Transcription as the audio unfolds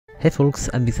Hey folks,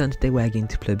 I'm Visa and today we're going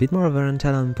to play a bit more of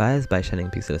Oriental Empires by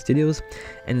Shining Pixel Studios.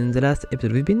 And in the last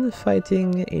episode we've been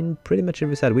fighting in pretty much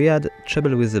every side. We had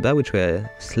trouble with the Ba, which were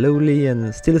slowly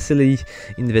and still silly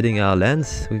invading our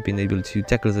lands. We've been able to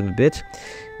tackle them a bit.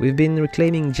 We've been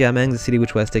reclaiming Jiameng, the city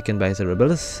which was taken by the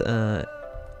rebels.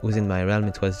 Within my realm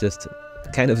it was just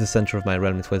kind of the center of my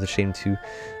realm. It was a shame to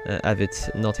have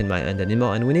it not in my hand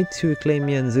anymore. And we need to reclaim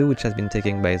Mianzhu, which has been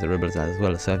taken by the rebels as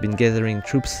well. So I've been gathering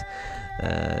troops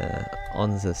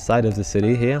on the side of the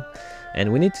city here,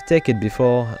 and we need to take it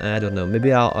before, I don't know,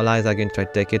 maybe our allies are going to try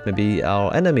to take it, maybe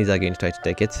our enemies are going to try to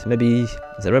take it, maybe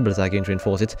the rebels are going to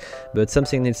reinforce it, but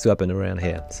something needs to happen around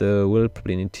here, so we'll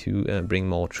probably need to bring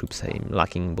more troops. I'm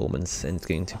lacking bowmans and it's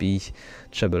going to be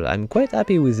trouble. I'm quite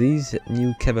happy with these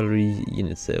new cavalry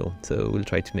units though, so we'll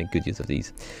try to make good use of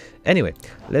these. Anyway,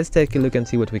 let's take a look and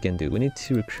see what we can do. We need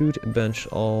to recruit a bunch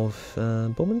of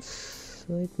bowmans.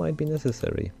 It might be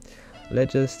necessary.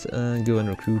 Let's just go and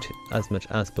recruit as much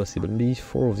as possible. Maybe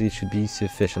 4 of these should be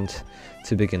sufficient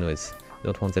to begin with.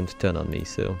 Don't want them to turn on me,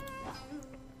 so...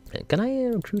 Can I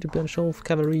recruit a bunch of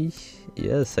cavalry?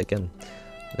 Yes, I can.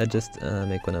 Let's just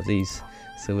make one of these.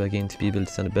 So we're going to be able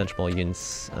to send a bunch more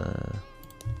units.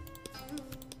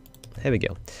 Here we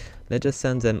go. Let's just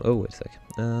send them... Oh, wait a sec.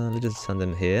 Let's just send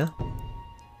them here.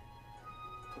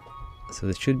 So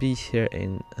they should be here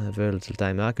in a very little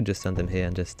time. I could just send them here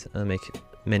and just make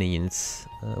many units.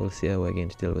 We'll see how we're going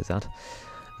to deal with that.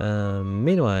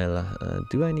 Meanwhile,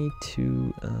 do I need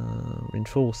to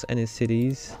reinforce any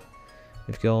cities?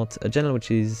 We've got a general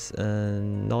which is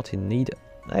not in need.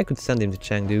 I could send him to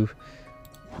Chengdu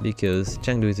because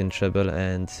Chengdu is in trouble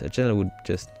and a general would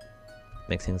just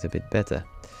make things a bit better.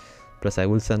 Plus I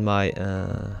will send my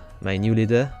my new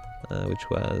leader, which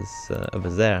was over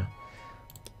there,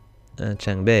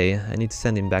 Changbei. I need to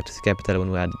send him back to the capital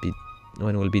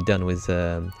when we'll be done with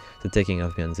the taking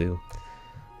of Mianzhu,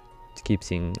 to keep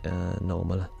things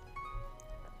normal.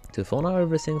 So for now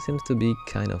everything seems to be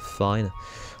kind of fine.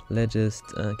 Let's just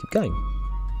keep going.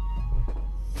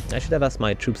 I should have asked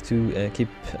my troops to keep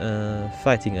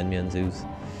fighting on Mianzhu's.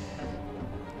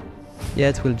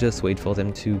 Yet we'll just wait for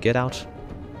them to get out.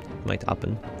 Might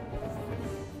happen.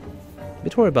 A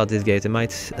bit worried about these guys. They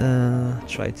might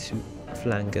try to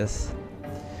flank us.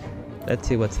 Let's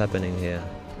see what's happening here.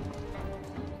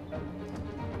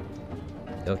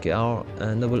 Okay, our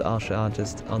noble archer are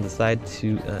just on the side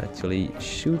to actually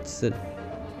shoot the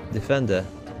defender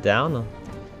down.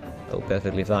 Oh,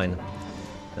 perfectly fine.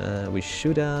 We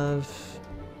should have...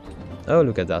 Oh,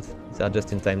 look at that. They are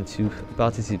just in time to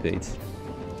participate.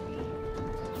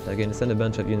 They're going to send a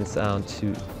bunch of units out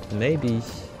to maybe...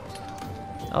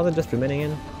 Are they just remaining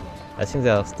in? I think they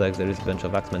are stuck. There is a bunch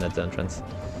of axemen at the entrance.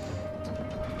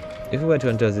 If we were to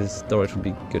enter this door, it would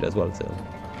be good as well, so...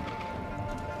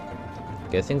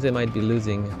 Okay, I think they might be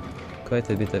losing quite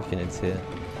a bit of units here.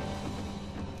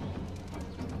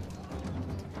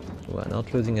 Well,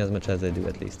 not losing as much as they do,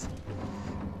 at least.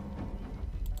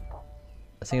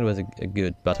 I think it was a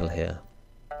good battle here.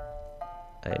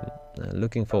 I'm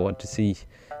looking forward to see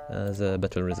the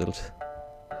battle result.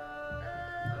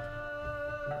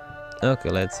 Okay,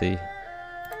 let's see.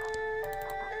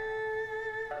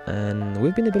 And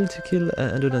we've been able to kill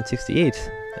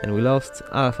 168, and we lost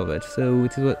half of it, so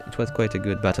it was quite a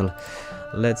good battle.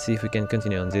 Let's see if we can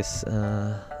continue on this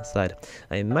side.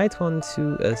 I might want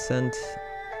to send...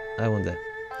 I wonder.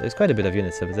 There's quite a bit of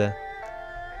units over there.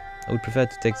 I would prefer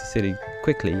to take the city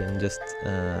quickly and just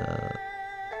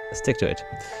stick to it.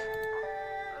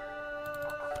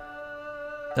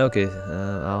 Okay,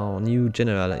 our new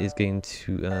general is going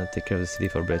to take care of the city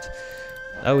for a bit.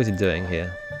 How is it doing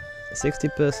here?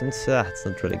 60%? That's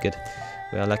not really good.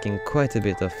 We are lacking quite a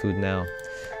bit of food now,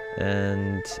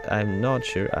 and I'm not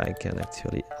sure I can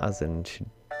actually ask them to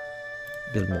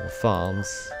build more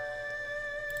farms.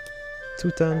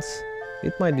 2 tons?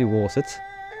 It might be worth it.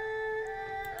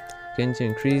 Going to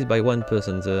increase by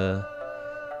 1% the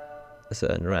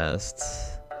unrest.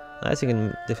 I think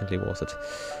it's definitely worth it.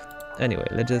 Anyway,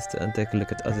 let's just take a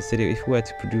look at other cities. If we were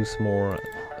to produce more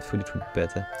food, it would be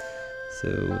better. So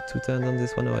 2 tons on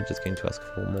this one, or I'm just going to ask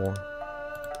for more.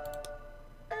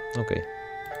 Okay,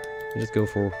 just go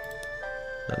for...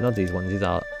 No, not these ones, these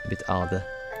are a bit harder.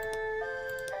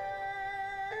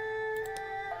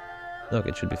 Okay,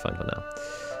 it should be fine for now.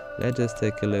 Let's just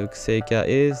take a look. Seika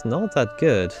is not that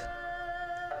good.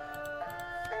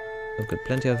 We've got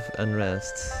plenty of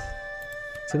unrest.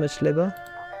 Too much labor?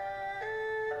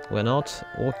 We're not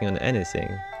working on anything.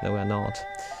 No, we're not.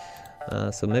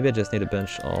 So maybe I just need a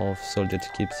bunch of soldiers to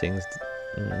keep things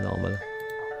normal.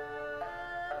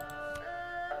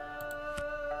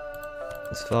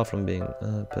 It's far from being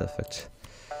perfect.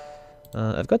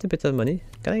 I've got a bit of money.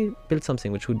 Can I build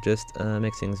something which would just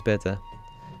make things better?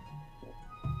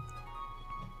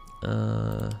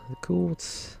 The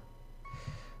courts.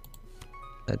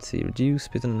 Let's see, reduce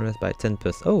patron unrest by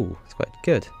 10%. Oh, it's quite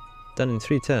good. Done in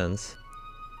 3 turns.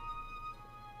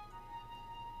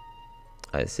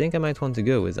 I think I might want to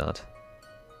go with that.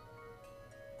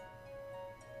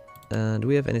 Do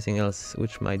we have anything else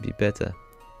which might be better?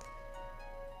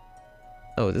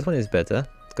 Oh, this one is better.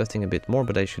 It's costing a bit more,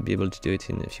 but I should be able to do it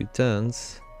in a few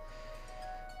turns.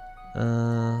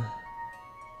 Going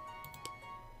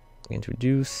to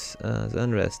reduce the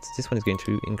unrest. This one is going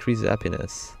to increase the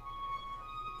happiness.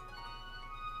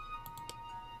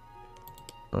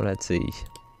 Let's see.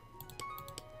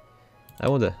 I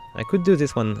wonder. I could do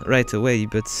this one right away,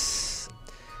 but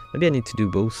maybe I need to do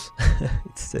both.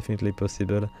 It's definitely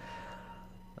possible.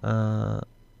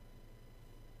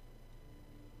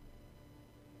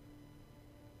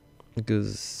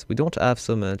 Because we don't have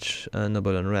so much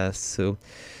noble unrest, so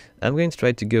I'm going to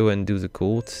try to go and do the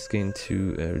court. It's going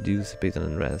to reduce the patron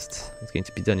unrest. It's going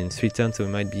to be done in 3 turns, so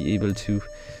we might be able to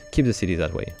keep the city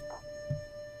that way.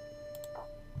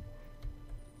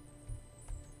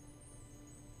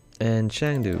 And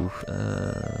Chengdu,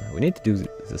 we need to do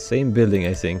the same building,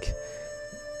 I think.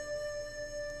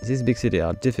 These big cities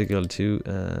are difficult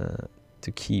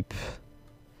to keep.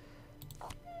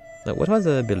 Now, what was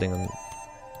the building on?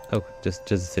 Oh, just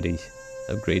the city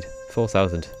upgrade.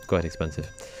 4,000, quite expensive.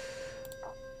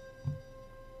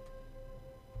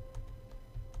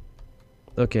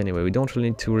 Okay, anyway, we don't really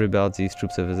need to worry about these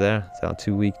troops over there. They are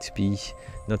too weak to be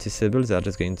noticeable. They are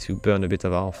just going to burn a bit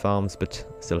of our farms, but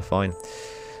still fine.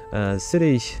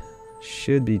 City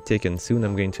should be taken soon.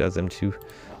 I'm going to ask them to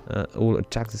all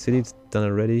attack the city. It's done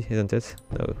already, isn't it?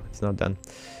 No, it's not done.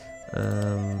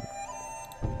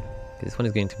 This one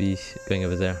is going to be going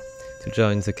over there to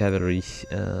join the cavalry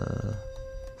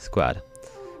squad.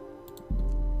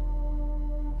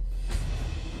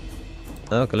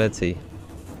 Okay, let's see.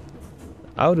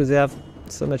 How do they have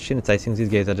so much units? I think these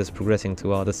guys are just progressing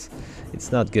toward us.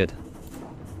 It's not good.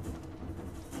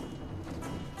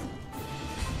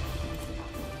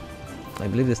 I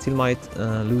believe they still might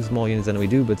lose more units than we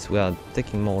do, but we are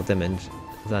taking more damage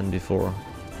than before.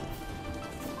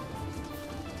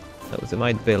 Oh, they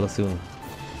might bail soon.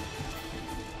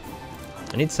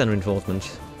 I need send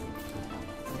reinforcement.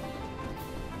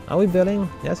 Are we bailing?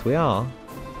 Yes, we are.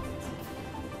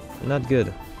 Not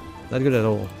good. Not good at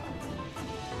all.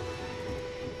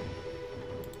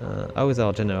 How is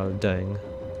our general doing?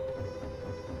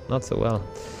 Not so well.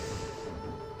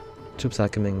 Troops are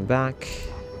coming back.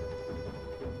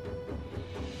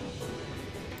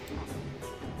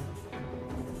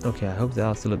 Okay, I hope they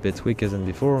are still a bit weaker than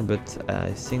before, but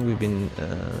I think we've been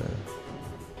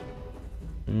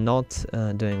not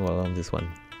doing well on this one.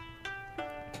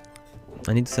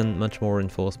 I need to send much more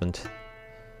reinforcement.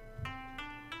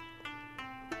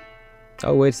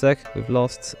 Oh, wait a sec, we've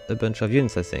lost a bunch of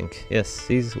units, I think. Yes,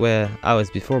 these were ours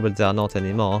before, but they are not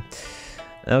anymore.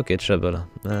 Okay, trouble.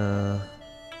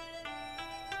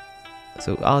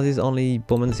 So are these only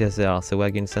bowmen? Yes, they are. So we're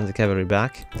going to send the cavalry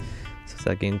back. So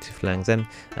they're going to flank them.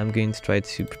 I'm going to try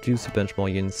to produce a bunch more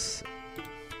units.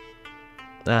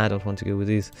 I don't want to go with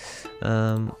these.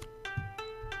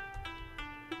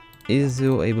 Is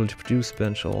Zhou able to produce a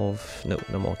bunch of... No,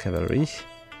 no more cavalry.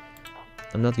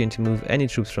 I'm not going to move any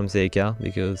troops from Seika,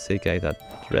 because Seika is at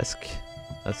risk,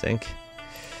 I think.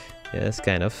 Yes,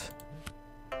 kind of.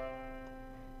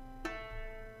 I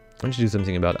want to do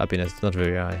something about happiness, it's not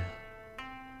very high.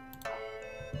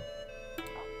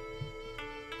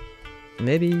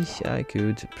 Maybe I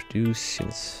could produce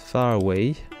units far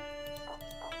away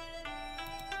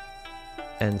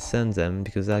and send them,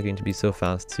 because they're going to be so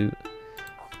fast too.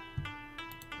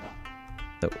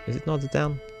 No, is it not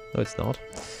down? No, it's not.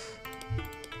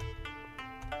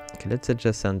 Okay, let's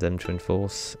just send them to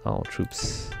enforce our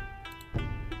troops.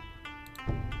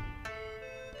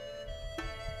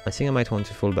 I think I might want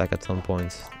to fall back at some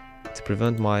point to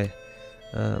prevent my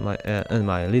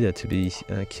my leader to be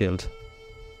killed.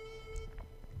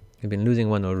 We've been losing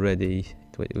one already.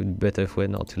 It would be better if we were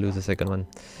not to lose the second one.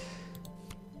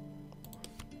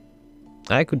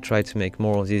 I could try to make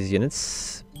more of these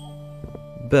units,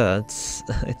 but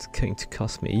it's going to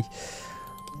cost me.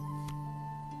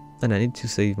 And I need to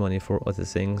save money for other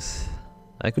things.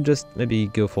 I could just maybe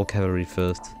go for cavalry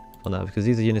first for now, because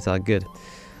these units are good.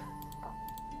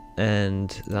 And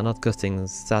they're not costing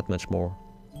that much more.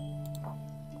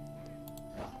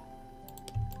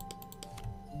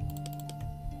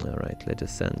 Alright, let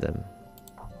us send them.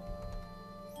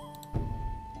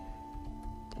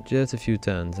 Just a few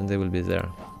turns and they will be there.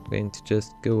 I'm going to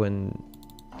just go and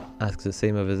ask the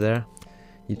same over there.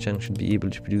 Yichang should be able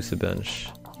to produce a bunch.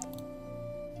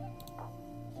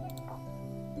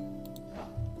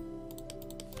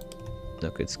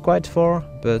 Okay, it's quite far,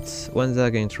 but when they're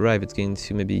going to arrive, it's going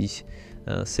to maybe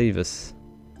save us.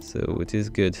 So it is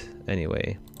good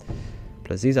anyway.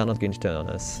 Plus, these are not going to turn on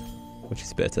us, which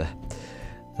is better.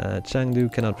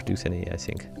 Chengdu cannot produce any, I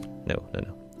think. No.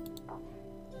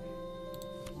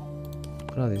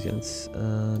 What are these units?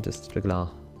 Just regular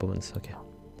bombers, okay.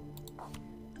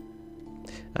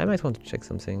 I might want to check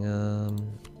something.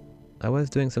 I was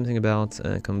doing something about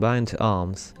combined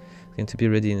arms. It's going to be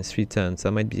ready in 3 turns, so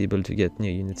I might be able to get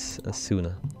new units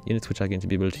sooner. Units which are going to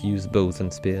be able to use bows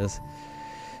and spears,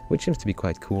 which seems to be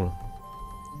quite cool.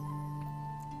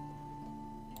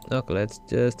 Okay, let's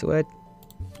just wait.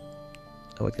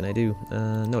 What can I do?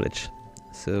 Knowledge.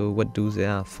 So what do they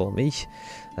have for me?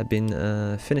 I've been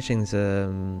finishing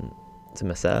the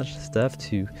massage stuff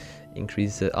to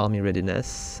increase the army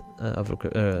readiness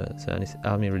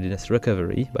army readiness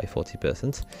recovery by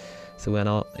 40%. So we're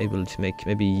now able to make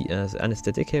maybe the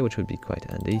anesthetic here, which would be quite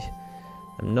handy.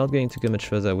 I'm not going to go much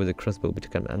further with the crossbow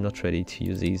because I'm not ready to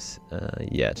use these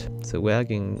yet. So we're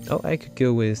going... Oh, I could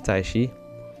go with Taishi.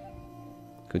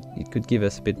 It could give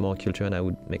us a bit more culture and I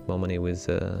would make more money with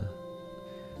the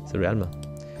realm.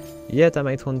 Yet I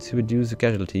might want to reduce the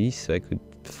casualties so I could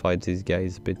fight these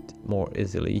guys a bit more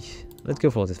easily. Let's go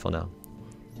for this for now.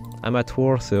 I'm at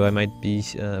war, so I might be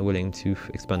willing to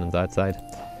expand on that side.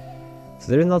 So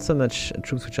there is not so much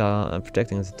troops which are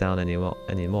protecting the town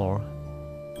anymore.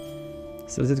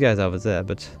 So these guys are over there,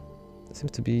 but it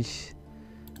seems to be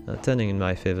turning in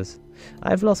my favors.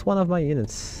 I've lost one of my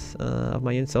units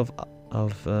of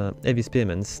heavy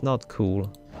spearmen. Not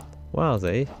cool. Where are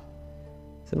they?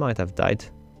 They might have died.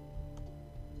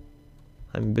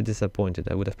 I'm a bit disappointed.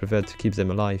 I would have preferred to keep them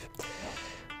alive.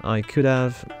 I could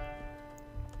have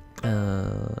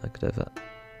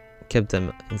kept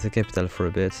them in the capital for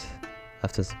a bit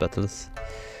after the battles.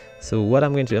 So what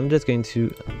I'm just going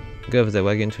to go over there.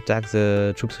 We're going to attack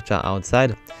the troops which are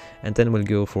outside, and then we'll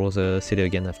go for the city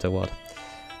again afterward.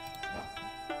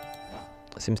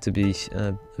 Seems to be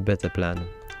a better plan.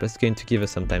 But it's going to give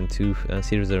us some time to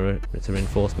see the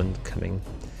reinforcement coming.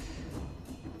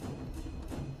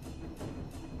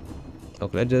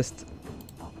 Okay, let's just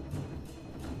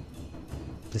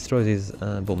destroy these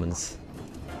Bowmans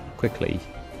quickly.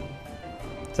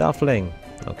 They are fleeing.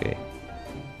 Okay.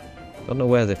 Don't know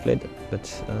where they fled,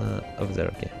 but over there,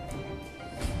 okay.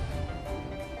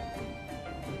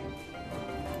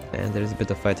 And there is a bit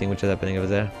of fighting which is happening over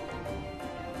there.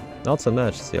 Not so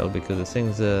much still, because the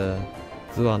things there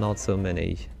are not so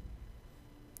many.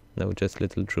 No, just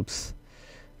little troops.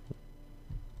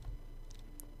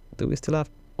 Do we still have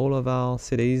all of our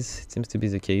cities? It seems to be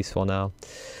the case for now.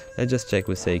 Let's just check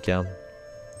with Seika.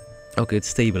 Okay, it's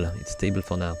stable. It's stable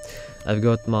for now. I've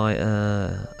got my...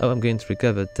 I'm going to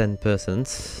recover 10%,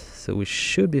 so we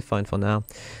should be fine for now.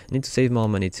 I need to save more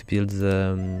money to build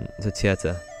the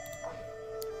theater.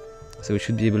 So we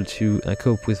should be able to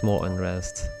cope with more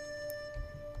unrest.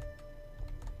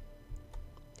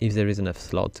 If there is enough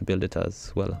slot to build it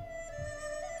as well.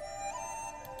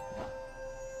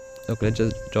 Okay, let's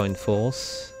just join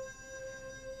force.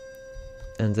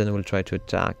 And then we'll try to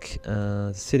attack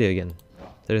the city again.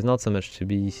 There is not so much to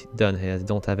be done here. They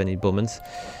don't have any bowmen.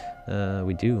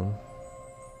 We do.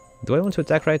 Do I want to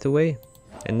attack right away?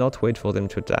 And not wait for them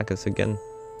to attack us again?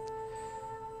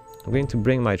 I'm going to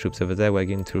bring my troops over there. We're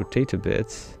going to rotate a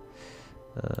bit.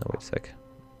 Wait a sec.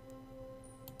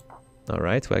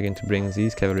 Alright, we're going to bring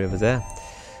these cavalry over there,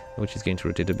 which is going to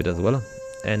rotate a bit as well.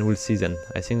 And we'll see then.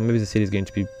 I think maybe the city is going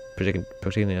to be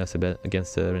protecting us a bit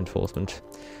against the reinforcement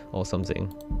or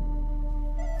something.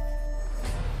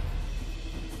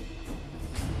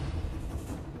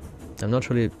 I'm not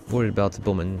really worried about the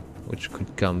bowmen, which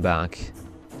could come back.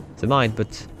 They might,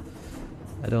 but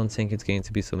I don't think it's going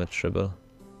to be so much trouble.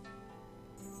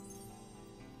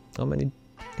 How many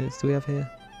units do we have here?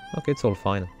 Okay, it's all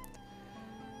fine.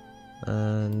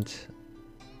 And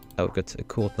oh, we've got a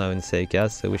court now in Seika,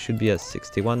 so we should be at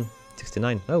 61,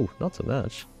 69. Oh, not so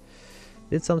much.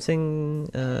 Did something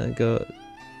got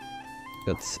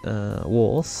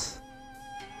wars?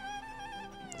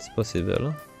 It's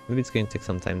possible. Maybe it's going to take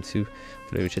some time to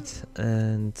reach it.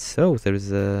 And so there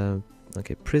is a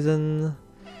prison,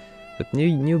 but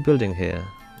new building here.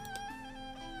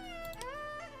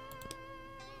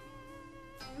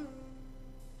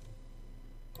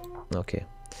 Okay.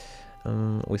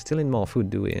 We still need more food,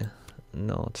 do we?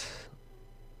 Not.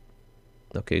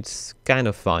 Okay, it's kind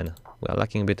of fine. We are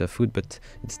lacking a bit of food, but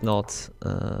it's not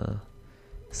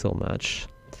so much.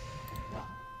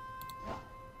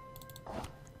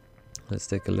 Let's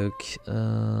take a look.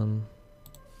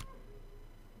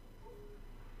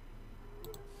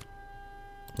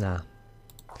 Nah,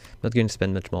 not going to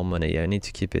spend much more money. I need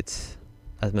to keep it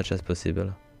as much as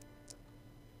possible.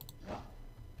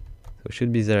 So we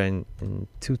should be there in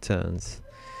 2 turns.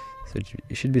 So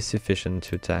it should be sufficient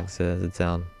to attack the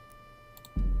town.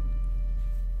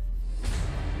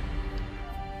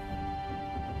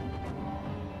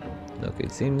 Okay,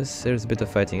 it seems there's a bit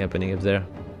of fighting happening up there.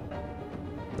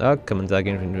 Oh, come on,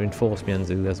 Dragon, reinforce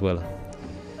Mianzu as well.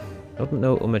 I don't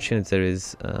know how much units there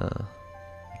is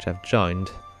which I've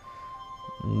joined,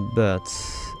 but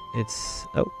it's...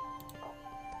 oh!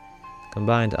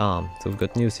 Combined arm, so we've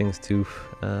got new things to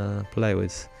play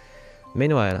with.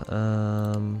 Meanwhile,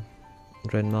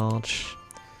 Dread March,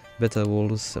 Better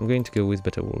Walls. I'm going to go with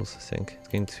Better Walls, I think. It's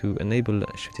going to enable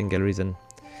shooting garrison,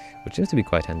 which seems to be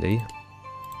quite handy.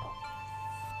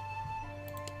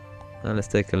 Now let's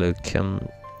take a look.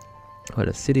 Well,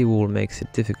 a city wall makes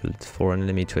it difficult for an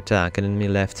enemy to attack. An enemy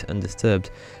left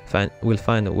undisturbed will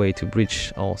find a way to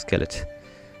breach our skeleton.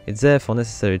 It's therefore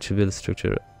necessary to build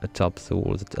structure atop the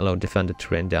walls that allow defender to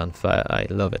rain down fire. I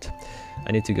love it.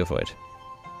 I need to go for it.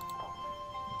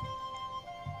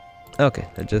 Okay,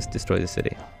 let's just destroy the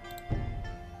city.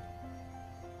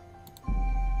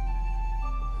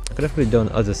 I could have really done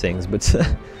other things, but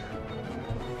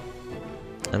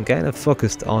I'm kind of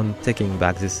focused on taking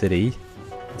back the city.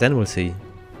 Then we'll see.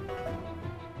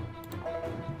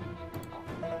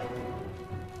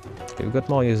 Okay, we've got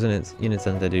more units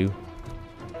than they do.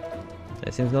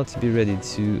 It seems not to be ready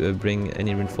to bring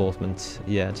any reinforcement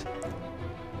yet.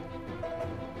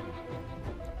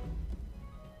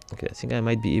 Okay, I think I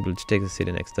might be able to take the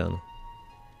city next turn.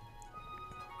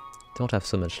 Don't have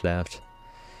so much left.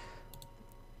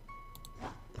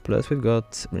 Plus we've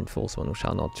got reinforcement, which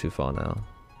are not too far now.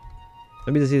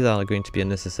 Maybe these are going to be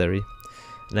unnecessary,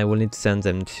 and I will need to send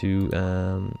them to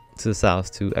the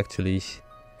south to actually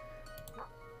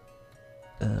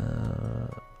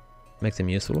make them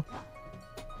useful.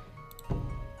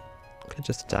 Okay,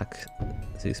 just attack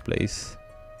this place.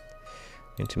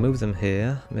 Going to move them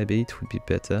here. Maybe it would be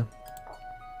better.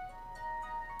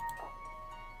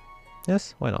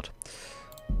 Yes, why not?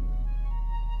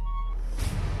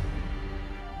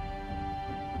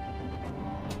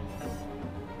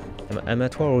 I'm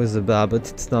at war with the bar, but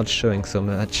it's not showing so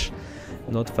much.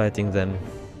 I'm not fighting them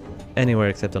anywhere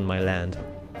except on my land.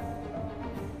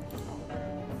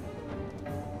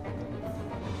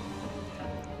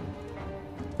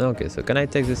 Okay, so can I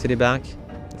take the city back?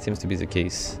 It seems to be the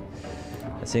case.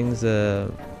 I think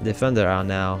the defender are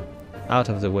now out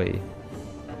of the way.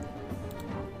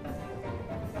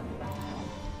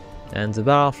 And the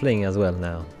bar are fleeing as well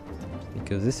now,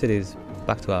 because this city is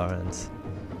back to our hands.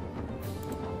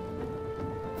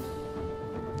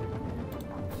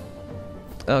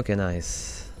 Okay,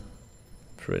 nice.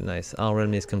 Pretty nice. Our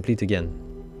realm is complete again.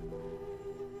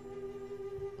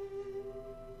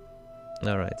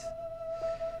 Alright.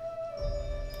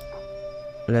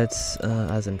 Let's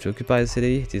ask them to occupy the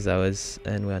city. It is ours,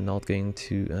 and we are not going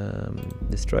to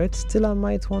destroy it. Still, I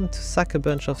might want to sack a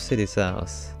bunch of cities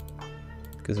south,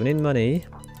 because we need money.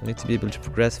 We need to be able to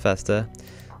progress faster,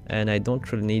 and I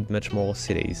don't really need much more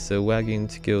cities. So we're going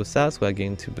to go south. We're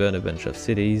going to burn a bunch of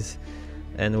cities,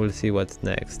 and we'll see what's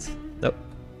next. Nope,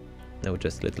 no,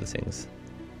 just little things.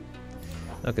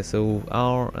 Okay, so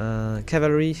our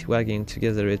cavalry, we're going to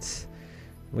gather it.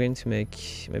 We're going to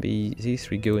make maybe these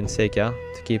 3 go in Seika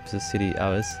to keep the city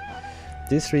ours.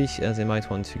 These 3, they might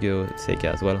want to go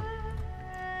Seika as well.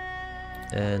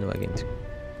 And we're going to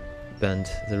band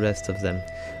the rest of them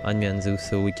on Mianzu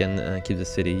so we can keep the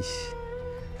city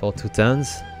for 2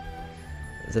 turns.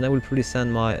 Then I will probably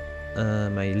send my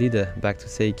my leader back to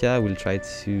Seika. We'll try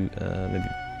to maybe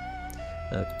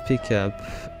pick up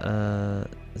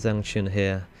Zhangchun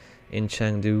here in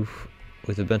Chengdu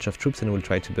with a bunch of troops, and we'll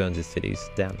try to burn these cities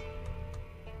down.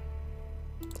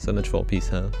 So much for peace,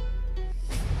 huh?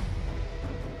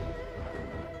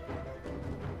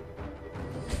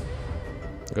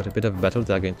 Got a bit of a battle.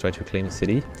 They're going to try to claim the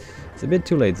city. It's a bit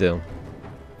too late though,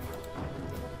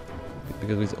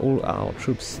 because with all our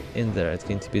troops in there, it's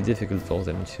going to be difficult for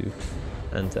them to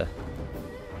enter.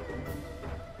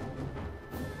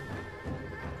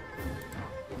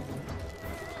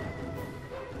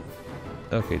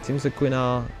 Okay, it seems the Queen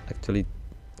are actually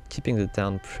keeping the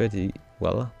town pretty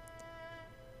well.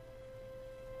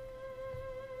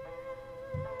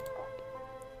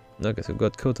 Okay, so we've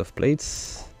got coat of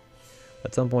plates.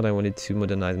 At some point I wanted to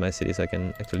modernize my city so I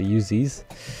can actually use these.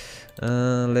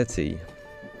 Let's see.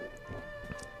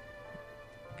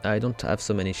 I don't have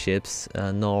so many ships,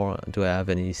 nor do I have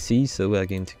any sea, so we're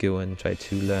going to go and try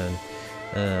to learn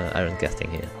iron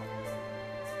casting here.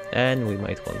 And we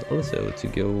might want also to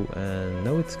go and...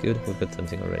 no, it's good, we've got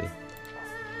something already.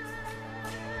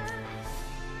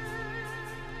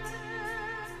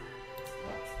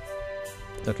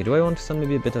 Okay, do I want to send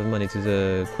maybe a bit of money to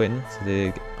the Queen, so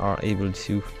they are able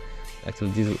to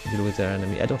actually deal with their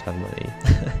enemy? I don't have money.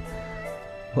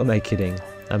 Who am I kidding?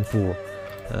 I'm poor.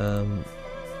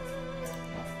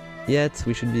 Yet,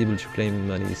 we should be able to claim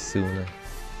money soon.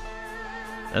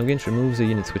 I'm going to remove the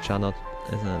units which are not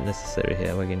necessary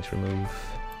here. We're going to remove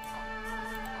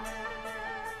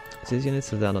these units,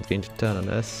 so they're not going to turn on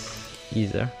us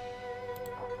either.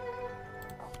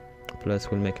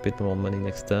 Plus, we'll make a bit more money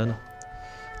next turn.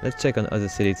 Let's check on other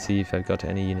cities to see if I've got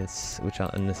any units which are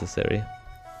unnecessary.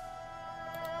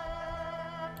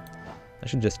 I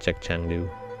should just check Chengdu.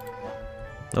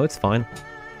 No, it's fine.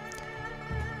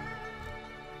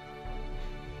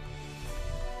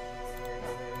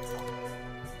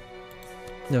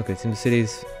 Okay, it seems the city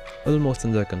is almost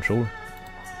under control.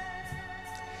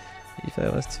 If I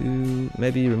was to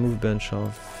maybe remove a bunch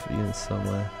of units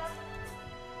somewhere.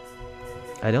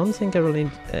 I don't think I will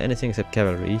need anything except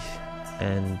cavalry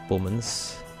and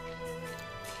bowmans.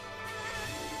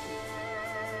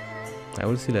 I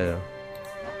will see later.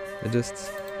 I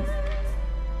just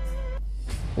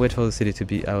wait for the city to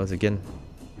be ours again.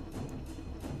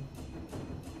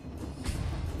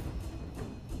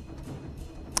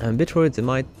 I'm a bit worried they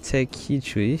might take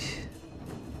Kichui,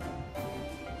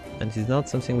 and it's not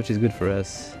something which is good for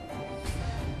us.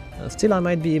 Still, I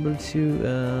might be able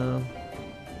to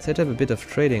set up a bit of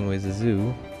trading with the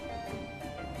zoo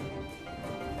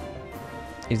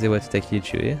if they were to take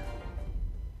Kichui.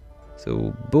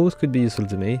 So both could be useful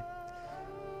to me.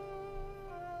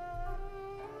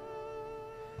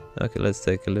 Okay, let's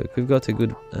take a look. We've got a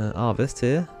good harvest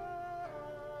here.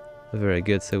 Very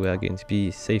good, so we are going to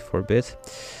be safe for a bit.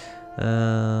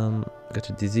 Got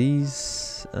a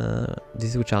disease.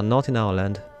 Diseases which are not in our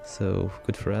land, so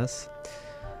good for us.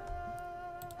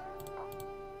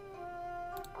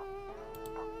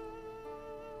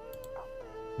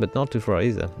 But not too far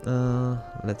either.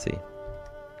 Let's see.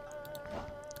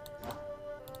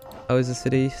 How is the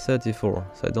city? 34,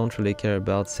 so I don't really care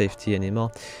about safety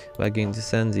anymore. We're going to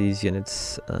send these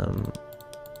units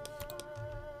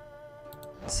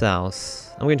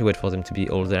south. I'm going to wait for them to be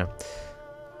all there.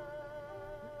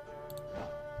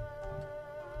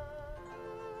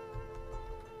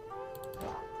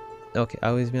 Okay,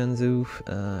 how is Mianzhu?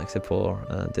 Except for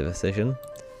devastation.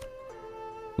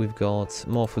 We've got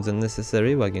more food than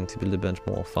necessary. We're going to build a bunch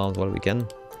more farms while we can.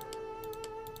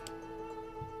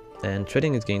 And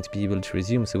trading is going to be able to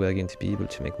resume, so we're going to be able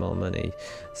to make more money.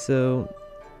 So,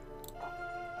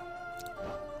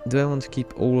 do I want to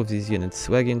keep all of these units?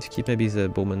 We're going to keep maybe the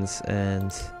bowmans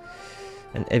and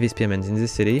heavy spearmen in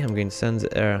this city. I'm going to send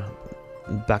the air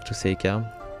back to Seika.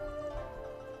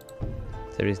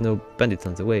 There is no bandits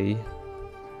on the way.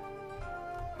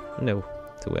 No,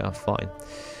 so we are fine.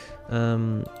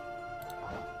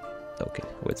 Okay,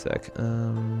 wait a sec.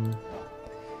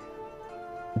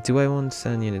 Do I want to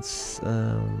send units?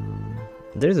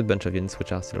 There is a bunch of units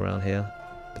which are still around here,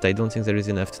 but I don't think there is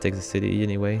enough to take the city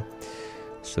anyway.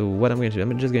 So what I'm going to do,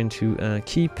 I'm just going to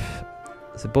keep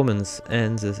the bowmans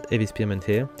and the heavy spearmen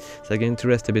here. So they're going to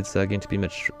rest a bit, so they're going to be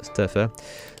much tougher.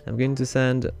 I'm going to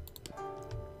send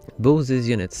both these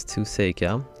units to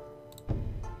Seika.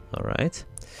 Alright.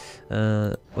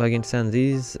 We're going to send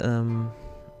these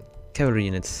cavalry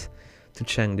units to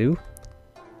Chengdu.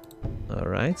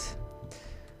 Alright.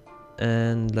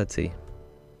 And let's see.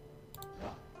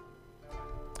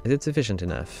 Is it sufficient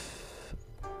enough?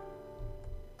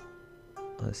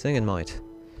 I think it might.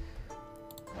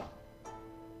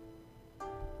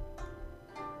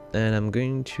 And I'm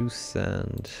going to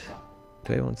send...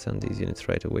 Do I want to send these units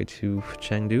right away to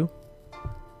Chengdu?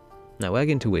 No, we're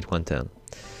going to wait one turn.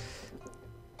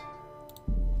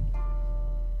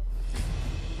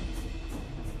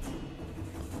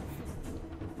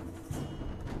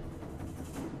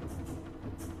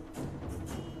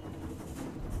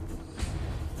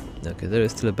 Okay, there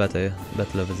is still a battle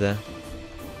over there.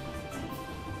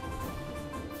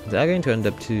 They are going to end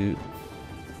up to...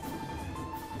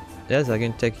 Yes, they're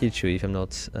going to take Kichui if I'm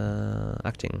not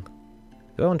acting.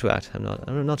 Do I want to act?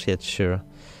 I'm not yet sure.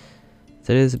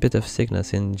 There is a bit of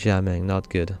sickness in Jiameng, not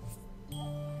good.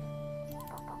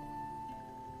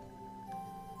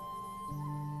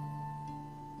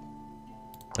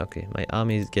 Okay, my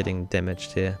army is getting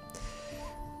damaged here.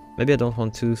 Maybe I don't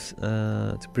want to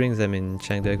bring them in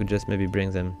Chengdu. I could just maybe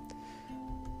bring them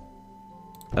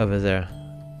over there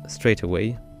straight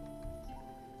away.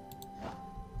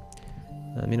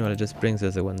 Meanwhile, it just brings the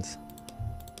other ones.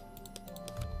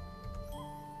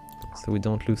 So we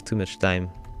don't lose too much time.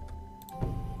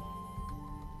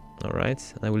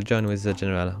 Alright, I will join with the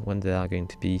general when they are going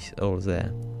to be all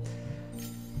there.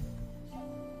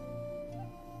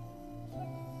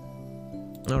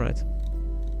 Alright.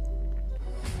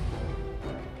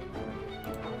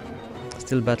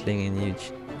 Still battling in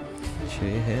huge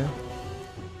Chile here.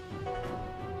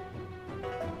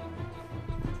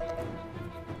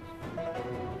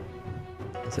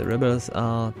 The rebels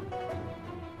are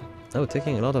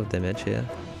taking a lot of damage here.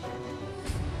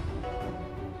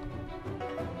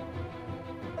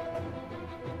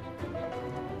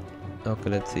 Okay,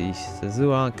 let's see. The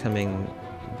Zoo are coming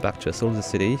back to assault the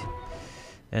city,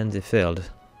 and they failed.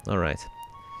 Alright.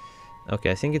 Okay,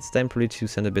 I think it's time probably to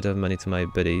send a bit of money to my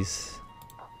buddies.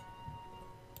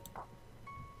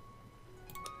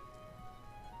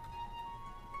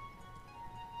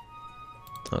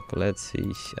 Okay, let's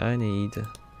see. I need...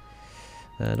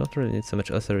 I don't really need so much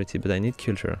authority, but I need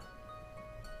culture.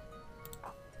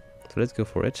 So let's go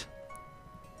for it.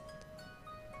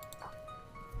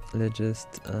 Let's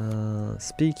just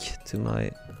speak to my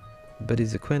buddy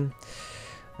the Queen.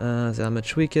 They are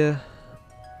much weaker,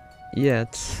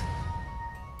 yet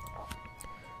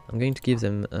I'm going to give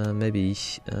them maybe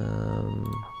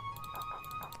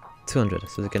 200,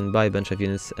 so they can buy a bunch of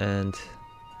units and...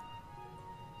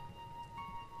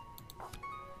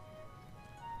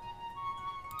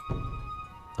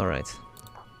 Alright.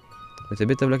 With a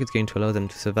bit of luck, it's going to allow them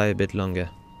to survive a bit longer.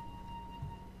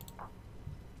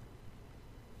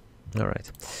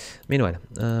 Alright. Meanwhile,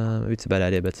 it's a bad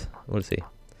idea, but we'll see.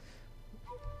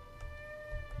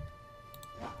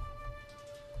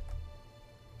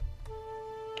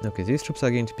 Okay, these troops are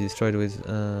going to be destroyed with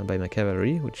by my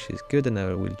cavalry, which is good, and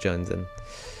I will join them.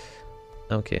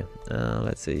 Okay,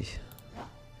 let's see.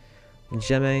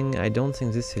 Jamming, I don't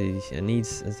think this city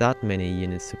needs that many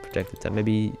units to protect it.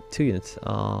 Maybe 2 units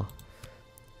are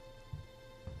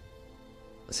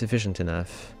sufficient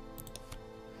enough.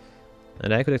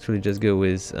 And I could actually just go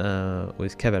with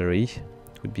cavalry.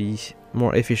 It would be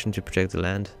more efficient to protect the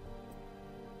land.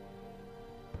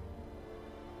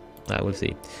 I will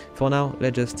see. For now,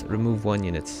 let's just remove 1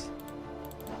 unit.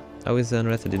 How is the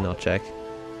unrest? I did not check.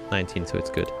 19, so it's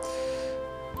good.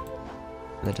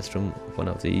 Let's just remove 1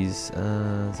 of these.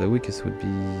 The weakest would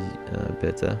be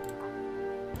better.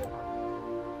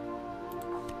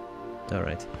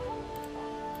 Alright.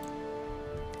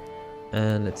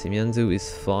 And let's see, Mianzhu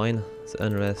is fine. The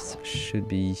unrest should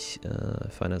be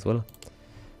fine as well.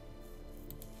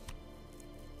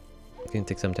 It can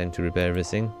take some time to repair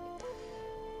everything.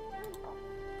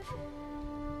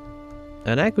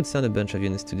 And I could send a bunch of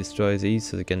units to destroy these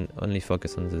so they can only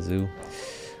focus on the zoo.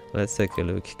 Let's take a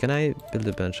look. Can I build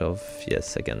a bunch of...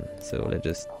 Yes, I can. So let's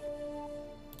just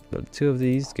build 2 of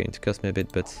these. It's going to cost me a bit,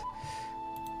 but...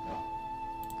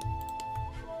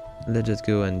 Let's just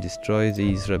go and destroy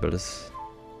these rebels.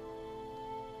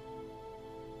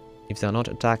 If they are not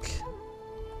attacked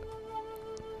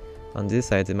on this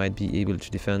side, they might be able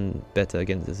to defend better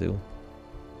against the zoo.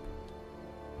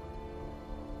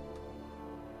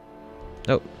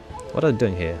 Oh, what are they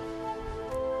doing here?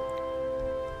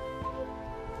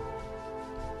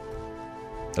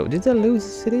 Oh, did they lose the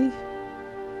city?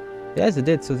 Yes, they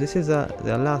did. So this is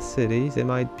their last city. They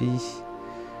might be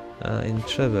in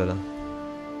trouble.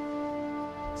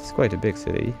 It's quite a big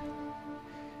city.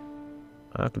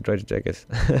 I could try to check it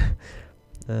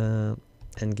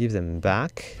and give them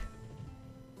back.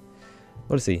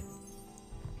 We'll see.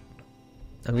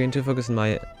 I'm going to focus on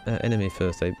my enemy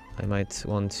first. I might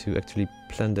want to actually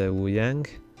plunder Wuyang,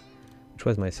 which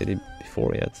was my city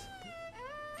before yet.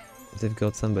 They've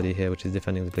got somebody here which is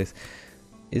defending the place.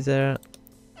 Is there...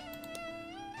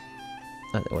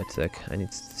 wait a sec, I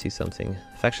need to see something.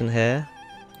 Faction here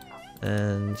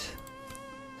and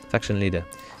faction leader.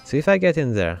 So if I get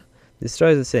in there,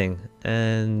 destroy the thing,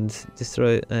 and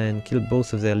destroy and kill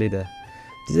both of their leader,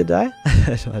 did they die?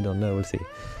 I don't know, we'll see.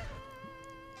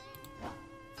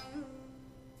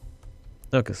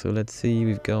 Okay, so let's see,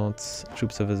 we've got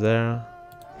troops over there.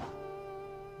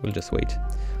 We'll just wait.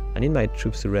 I need my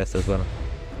troops to rest as well.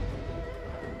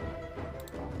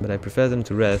 But I prefer them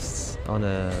to rest on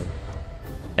a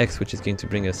X, which is going to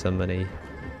bring us some money.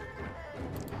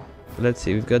 Let's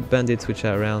see, we've got bandits which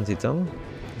are around Zitong.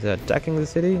 They're attacking the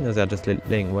city? No, they're just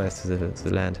laying waste to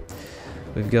the land.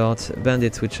 We've got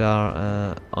bandits which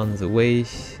are on the way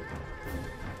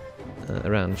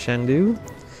around Chengdu.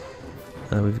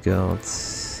 We've got...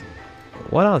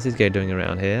 What else is this guy doing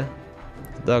around here?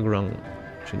 The dog run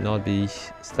should not be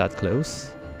that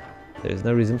close. There is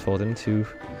no reason for them to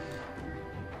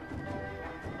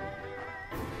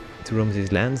to roam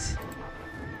these lands.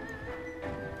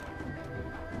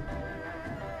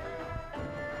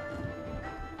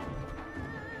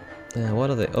 What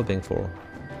are they hoping for?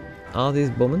 Are these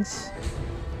bombers?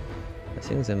 I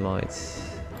think they might.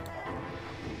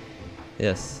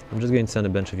 Yes, I'm just going to send a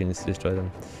bunch of units to destroy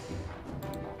them.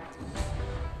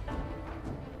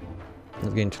 I'm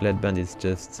not going to let bandits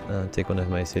just take one of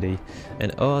my city.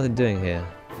 And what are they doing here?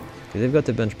 Okay, they've got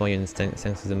a bunch more units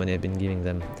thanks to the money I've been giving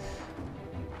them.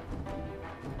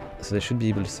 So they should be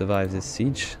able to survive this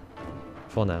siege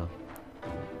for now.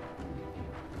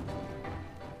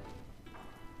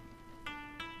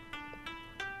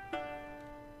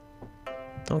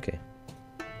 Okay.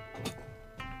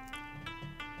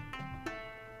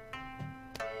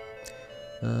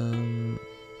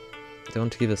 They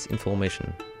want to give us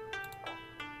information.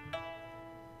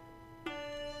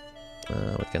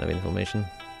 What kind of information?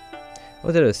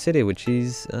 Oh, there's a city which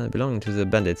is belonging to the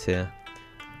bandits here.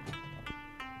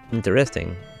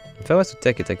 Interesting. If I was to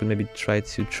take it, I could maybe try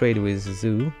to trade with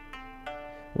Zhu.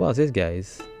 Who are these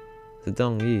guys? The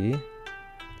Dong Yi.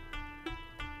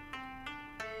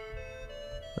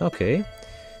 Okay.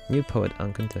 New powered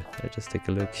encounter. Let's just take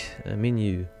a look.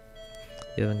 Menu.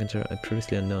 You have encountered a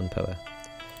previously unknown power.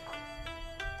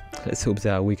 Let's hope they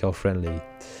are weak or friendly.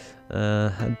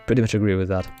 I pretty much agree with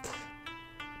that.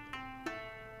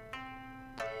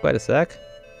 Wait a sec.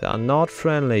 They are not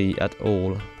friendly at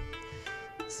all.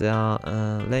 They are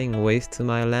laying waste to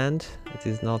my land. It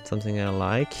is not something I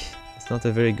like. It's not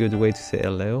a very good way to say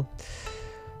hello.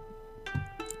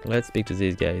 Let's speak to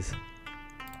these guys.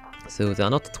 So they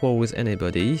are not at war with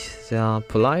anybody. They are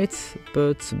polite,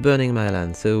 but burning my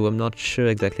land. So I'm not sure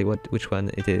exactly which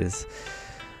one it is.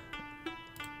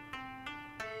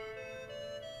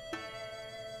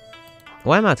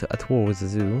 Why am I at war with the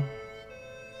zoo?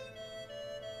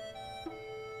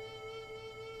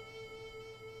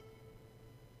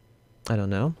 I don't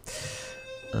know.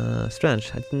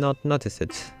 Strange. I did not notice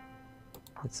it.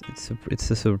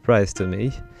 It's a surprise to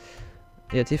me.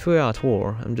 Yet if we are at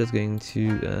war, I'm just going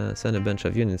to send a bunch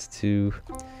of units to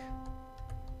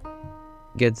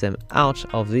get them out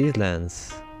of these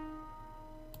lands.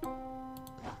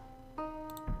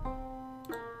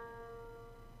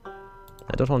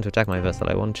 I don't want to attack my vessel,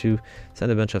 I want to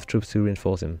send a bunch of troops to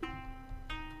reinforce him.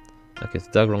 Okay, so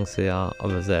Dagrongs are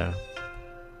over there.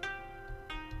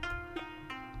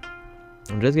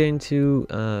 I'm just going to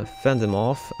fend them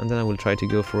off, and then I will try to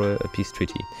go for a peace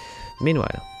treaty.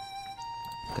 Meanwhile,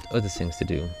 I've got other things to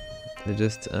do. They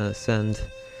just send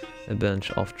a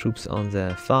bunch of troops on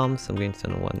their farms. I'm going to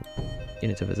send one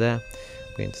unit over there.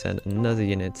 I'm going to send another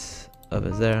unit over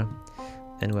there.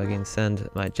 And we're going to send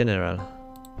my general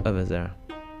over there.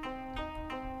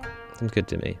 Seems good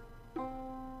to me.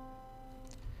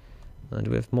 And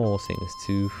we have more things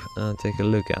to take a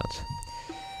look at.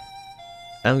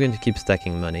 I'm going to keep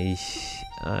stacking money.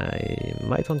 I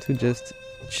might want to just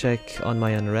check on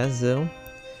my unrest though.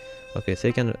 Okay,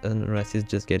 second unrest is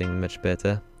just getting much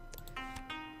better.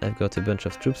 I've got a bunch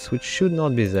of troops which should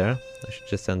not be there. I should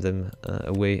just send them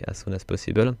away as soon as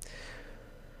possible.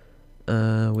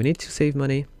 We need to save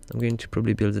money. I'm going to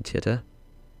probably build a theater.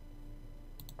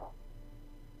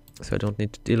 So I don't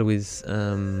need to deal with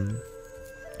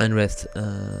unrest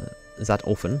that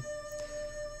often.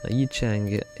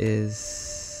 Yicheng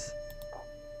is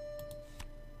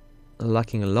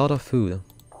lacking a lot of food.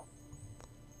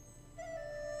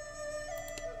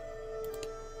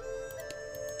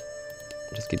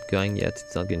 Just keep going, yet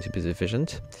it's not going to be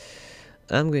sufficient.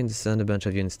 I'm going to send a bunch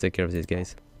of units to take care of these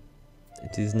guys.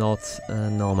 It is not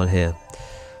normal here.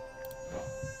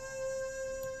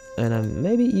 And I'm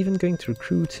maybe even going to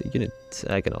recruit a unit.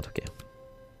 I cannot, okay.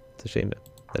 It's a shame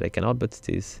that I cannot, but it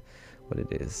is what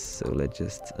it is. So let's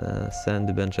just send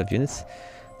a bunch of units.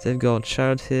 They've got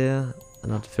shards here,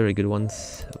 not very good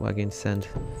ones. We're going to send.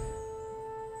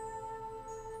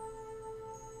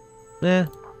 Yeah,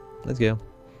 let's go.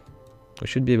 We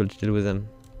should be able to deal with them.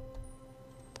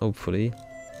 Hopefully.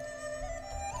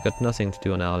 We've got nothing to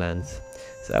do on our lands.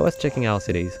 So I was checking our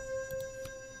cities.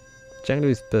 Chengdu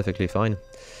is perfectly fine.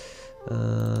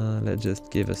 Let's just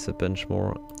give us a bunch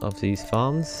more of these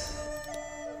farms.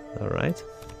 Alright.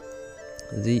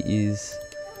 Z is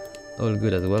all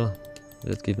good as well.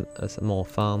 Just give us more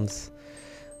farms.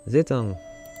 Zetong.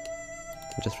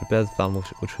 Just repair the farm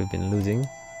which we've been losing.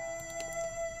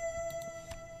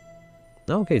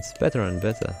 Okay, it's better and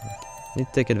better. Need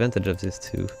to take advantage of this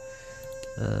to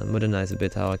modernize a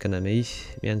bit our economy.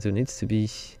 Mianzhu needs to be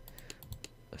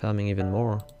farming even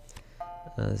more.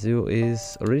 Zhu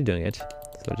is already doing it,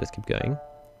 so just keep going.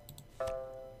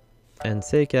 And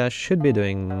Seika should be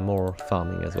doing more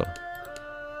farming as well.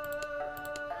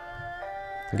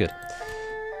 Good.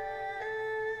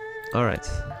 Alright,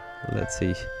 let's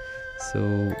see.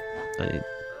 So,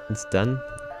 it's done.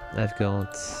 I've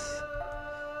got...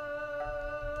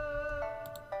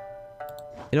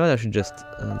 You know what, I should just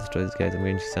destroy these guys. I'm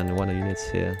going to send 1 unit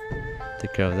here,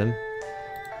 take care of them.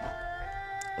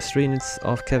 3 units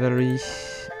of cavalry.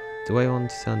 Do I want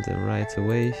to send them right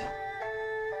away?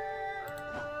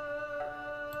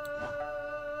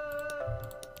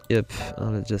 Yep,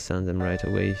 let's just send them right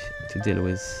away to deal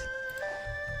with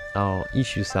our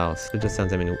issue south. Let's just send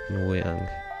them in Wuyang.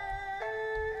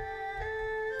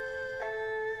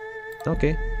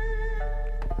 Okay.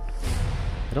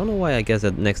 I don't know why I guess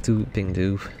that next to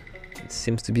Pingdu, it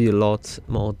seems to be a lot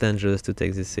more dangerous to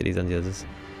take this city than the others.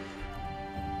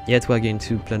 Yet we're going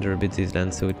to plunder a bit these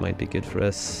lands, so it might be good for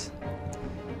us.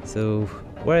 So,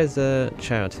 where is the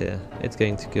chariot here? It's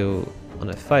going to go on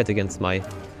a fight against my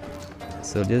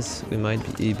soldiers. We might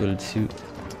be able to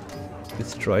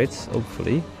destroy it,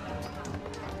 hopefully.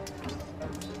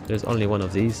 There's only 1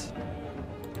 of these.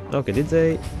 Okay, did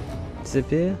they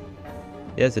disappear?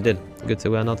 Yes, they did. Good,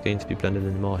 so we are not going to be plundered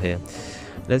anymore here.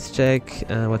 Let's check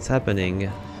what's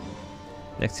happening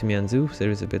next to Mianzhu.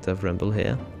 There is a bit of rumble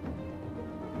here.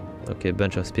 Okay, a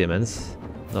bunch of spearmen.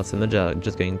 Not so much, are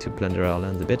just going to plunder our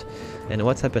land a bit. And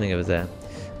what's happening over there?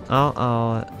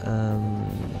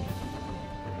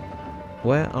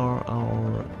 Where are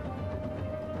our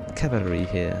cavalry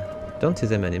here? Don't see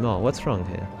them anymore. What's wrong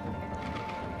here?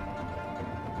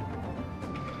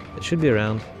 It should be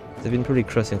around. They've been probably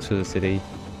crossing through the city.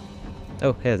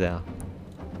 Oh, here they are.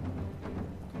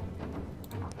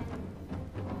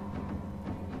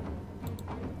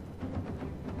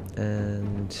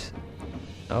 And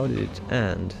how did it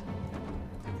end?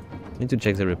 Need to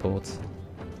check the reports.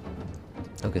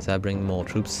 Okay, so I bring more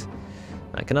troops.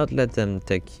 I cannot let them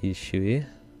take Yishui.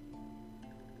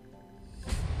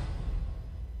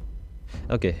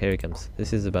 Okay, here he comes.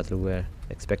 This is the battle we're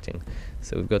expecting.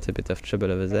 So we've got a bit of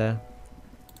trouble over there.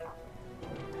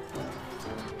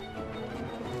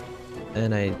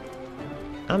 And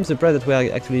I'm surprised that we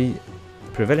are actually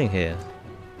prevailing here.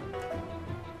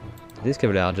 These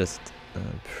cavalry are just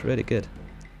pretty good.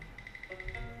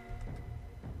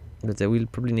 But they will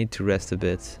probably need to rest a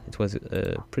bit. It was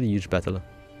a pretty huge battle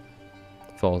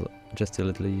for just a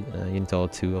little unit or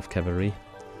 2 of cavalry.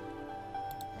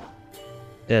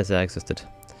 Yes, they're exhausted.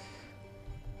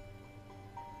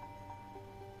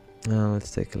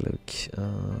 Let's take a look.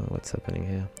 What's happening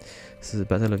here? This is the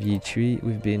Battle of Yichui.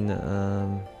 We've been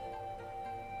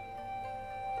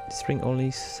destroying only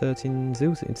 13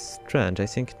 zoos. It's strange. I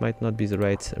think it might not be the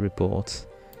right report.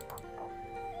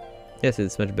 Yes,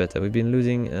 it's much better. We've been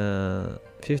losing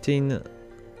 15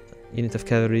 units of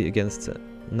cavalry against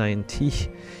 90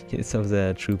 units of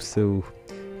their troops. So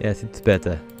yes, it's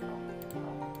better.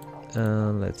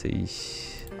 Let's see.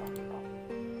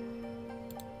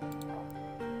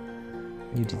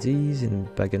 New disease in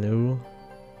Baganur.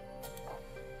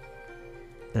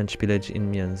 Lunch village in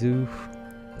Mianzhu.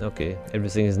 Okay,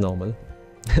 everything is normal.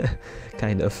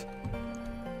 Kind of.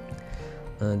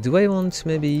 Do I want to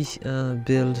maybe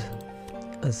build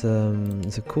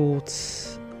the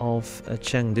courts of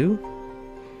Chengdu?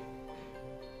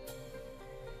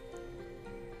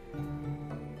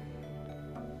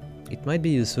 It might be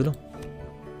useful.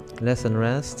 Less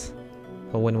unrest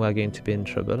for when we are going to be in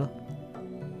trouble.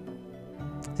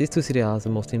 These 2 cities are the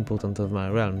most important of my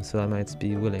realm, so I might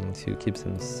be willing to keep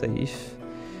them safe.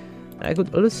 I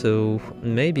could also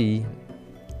maybe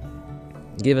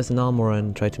give us an armor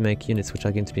and try to make units which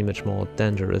are going to be much more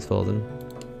dangerous for them.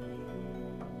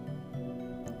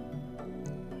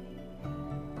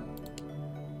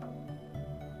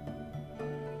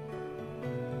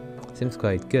 Seems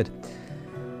quite good.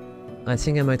 I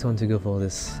think I might want to go for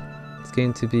this. It's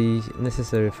going to be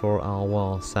necessary for our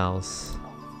war south.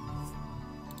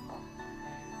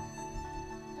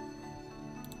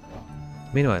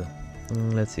 Meanwhile,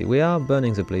 let's see, we are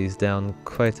burning the place down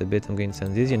quite a bit. I'm going to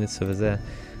send these units over there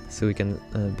so we can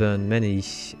burn many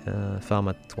farm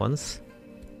at once.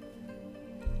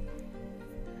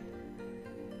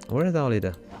 Where is our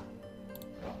leader?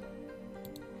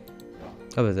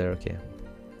 Over there, okay.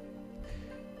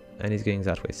 And he's going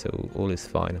that way, so all is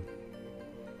fine.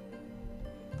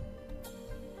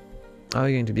 Are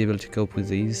we going to be able to cope with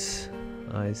these?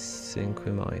 I think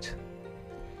we might.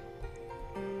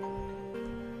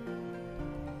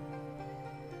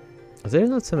 There are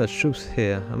not so much troops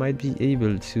here. I might be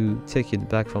able to take it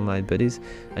back from my buddies.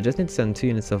 I just need to send 2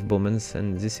 units of bowmen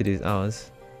and this city is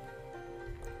ours.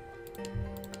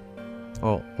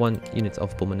 Or 1 unit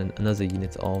of bowmen and another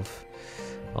unit of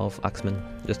axemen,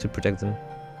 just to protect them.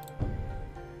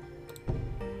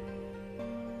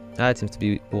 Ah, it seems to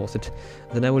be worth it.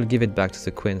 Then I will give it back to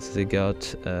the Queen, so they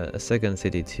got a second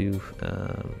city to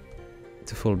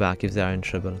fall back if they are in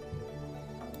trouble.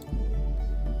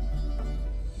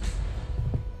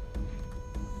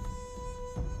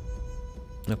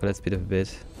 Okay, let's speed up a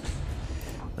bit.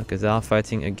 Okay, they are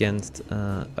fighting against...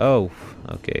 oh,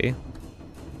 okay.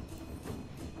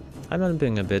 I'm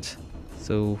helping a bit,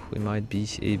 so we might be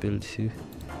able to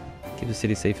keep the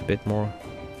city safe a bit more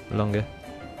longer.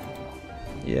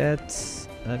 Yet,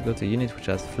 I've got a unit which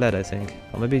has fled, I think.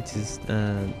 Or maybe it is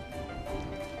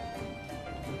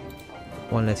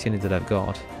one less unit that I've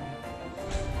got.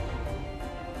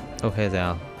 Oh, here they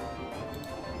are.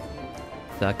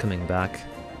 They are coming back.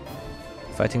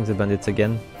 Fighting the bandits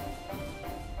again.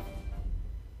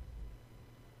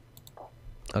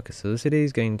 Okay, so the city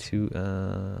is going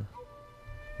to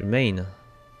remain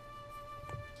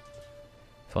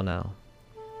for now.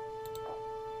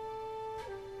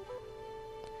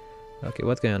 Okay,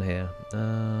 what's going on here?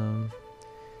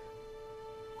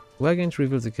 We're going to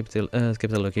reveal the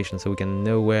capital location so we can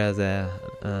know where their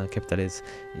capital is.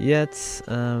 Yet,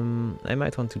 I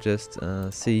might want to just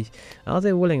see, are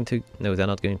they willing to... No, they're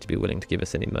not going to be willing to give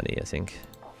us any money, I think.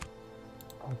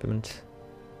 Implement.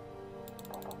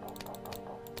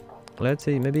 Let's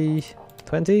see, maybe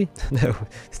 20? No,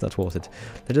 it's not worth it.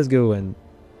 Let's just go and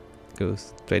go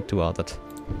straight toward that.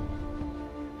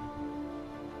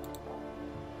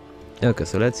 Okay,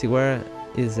 so let's see, where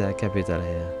is their capital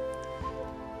here?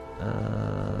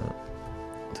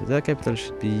 So their capital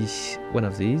should be one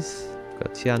of these.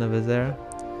 Got Tian over there.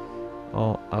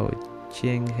 Or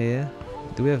Aojiang here.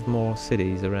 Do we have more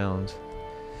cities around?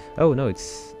 Oh no,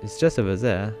 it's just over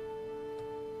there.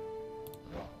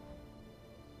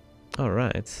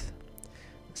 Alright.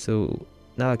 So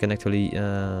now I can actually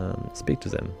speak to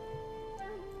them.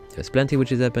 There's plenty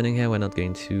which is happening here. We're not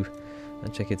going to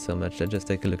check it so much. Let's just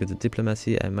take a look at the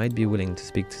diplomacy. I might be willing to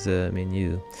speak to the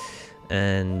menu.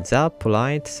 And they are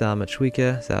polite, they are much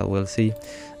weaker, so we'll see.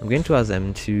 I'm going to ask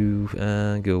them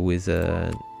to go with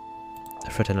a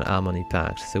fraternal harmony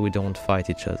pact, so we don't fight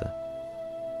each other.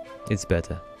 It's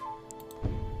better.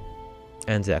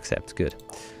 And they accept, good.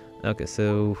 Okay,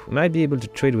 so we might be able to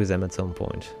trade with them at some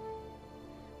point.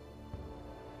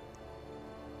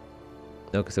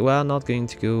 Okay, so we are not going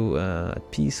to go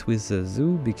at peace with the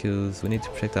zoo because we need to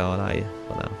protect our ally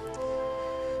for now.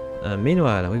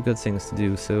 Meanwhile, we've got things to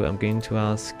do, so I'm going to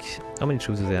ask how many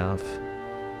troops do they have?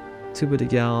 2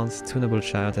 bodyguards, 2 noble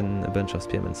child, and a bunch of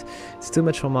spearmen. It's too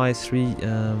much for my 3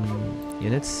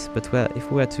 units, but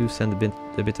if we were to send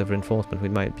a bit of reinforcement, we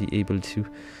might be able to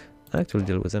actually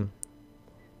deal with them.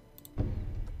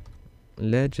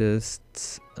 Let's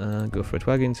just go for it.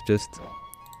 We're going to just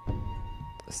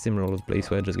steamroll the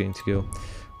place. We're just going to go,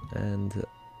 and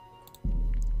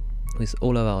with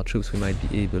all of our troops, we might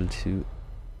be able to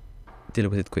deal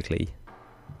with it quickly.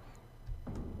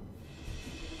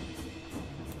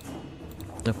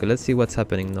 Okay, let's see what's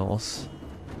happening north.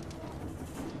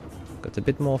 Got a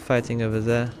bit more fighting over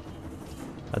there.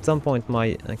 At some point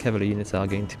my cavalry units are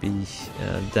going to be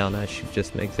down. I should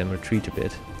just make them retreat a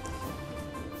bit.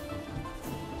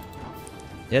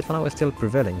 Yet for now we're still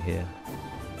prevailing here.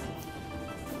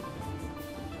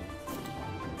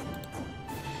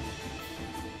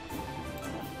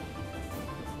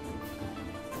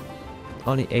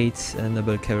 Only 8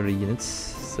 noble cavalry units,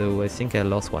 so I think I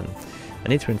lost one. I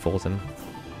need to reinforce them.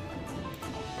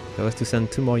 If I was to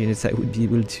send 2 more units, I would be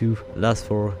able to last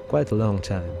for quite a long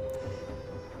time.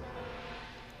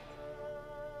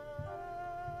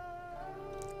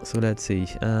 So let's see.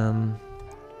 Can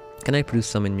I produce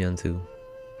some in Myanmar?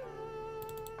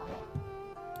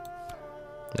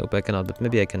 Nope, I cannot, but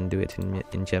maybe I can do it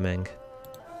in Jamang.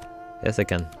 Yes, I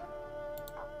can.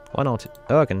 Why not?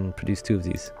 Oh, I can produce 2 of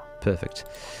these. Perfect.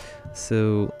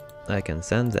 So I can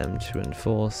send them to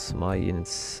reinforce my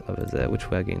units over there,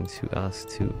 which we're going to ask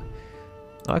to...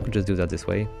 Oh, I could just do that this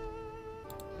way.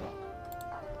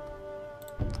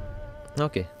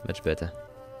 Okay, much better.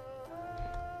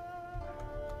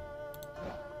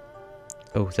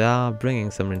 Oh, they are bringing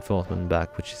some reinforcement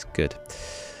back, which is good.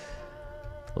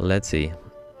 Let's see.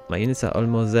 My units are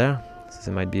almost there, so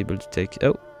they might be able to take...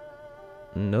 Oh!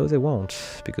 No, they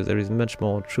won't, because there is much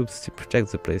more troops to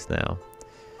protect the place now.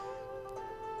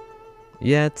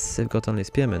 Yet, they've got only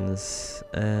spearmen,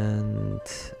 and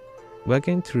we're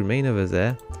going to remain over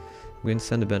there. We're going to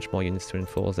send a bunch more units to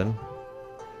reinforce them.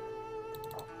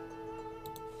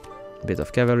 A bit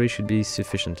of cavalry should be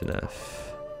sufficient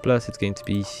enough. Plus, it's going to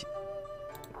be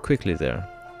quickly there.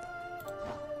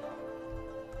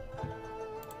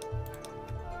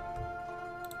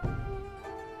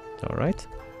 Alright.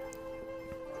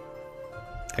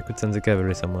 I could send the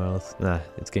cavalry somewhere else. Nah,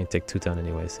 it's going to take 2 turns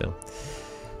anyway, so...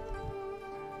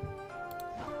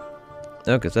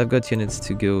 Okay, so I've got units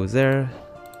to go there,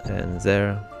 and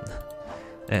there,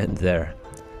 and there.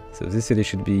 So this city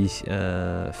should be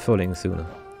falling soon.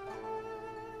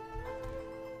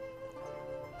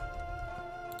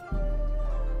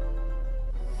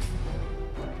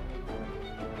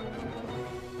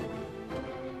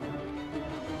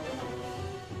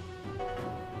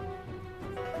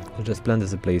 We'll just plunder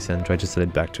the place and try to sell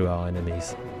it back to our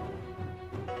enemies.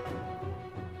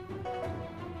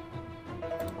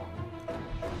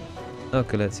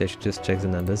 Okay, let's see, I should just check the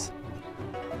numbers.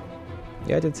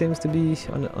 Yeah, it seems to be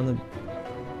on a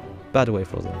bad way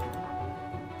for them.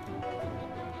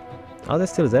 Are they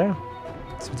still there?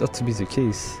 It ought to be the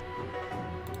case.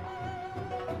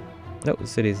 No, the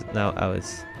city is now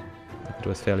ours. It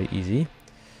was fairly easy.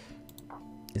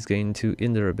 It's going to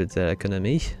hinder a bit their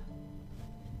economy.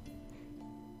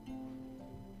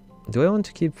 Do I want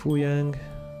to keep Fuyang?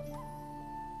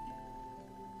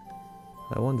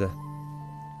 I wonder.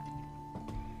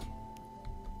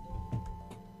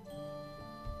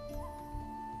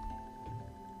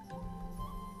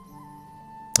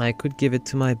 I could give it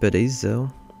to my buddies though.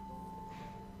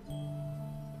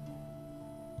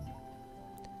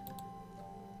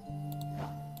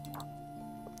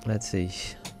 Let's see.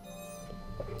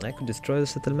 I could destroy the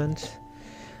settlement,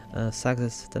 sack the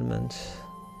settlement.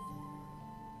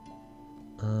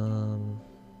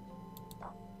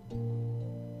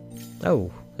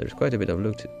 Oh, there's quite a bit of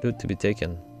loot to be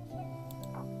taken.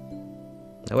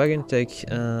 Now we're going to take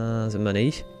the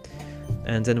money,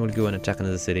 and then we'll go and attack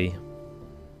another city.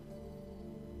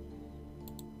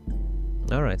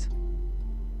 Alright.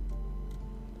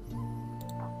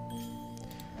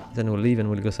 Then we'll leave and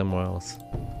we'll go somewhere else.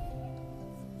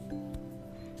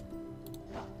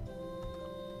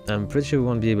 I'm pretty sure we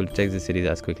won't be able to take the city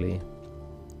as quickly,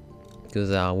 because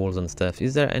there are walls and stuff.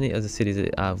 Is there any other cities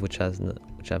that have which have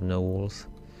no walls?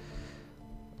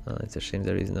 It's a shame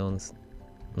there is none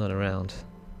around.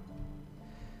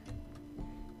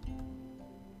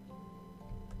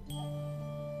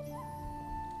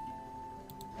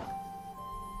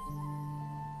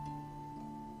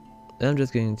 I'm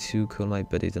just going to call my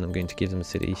buddies and I'm going to give them a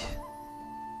city.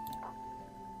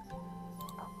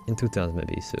 In 2 turns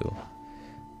maybe, so...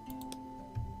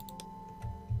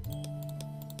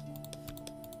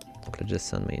 I'll just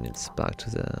send my units back to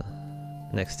the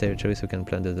next territory so we can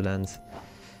plunder the lands.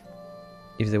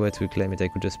 If they were to claim it, I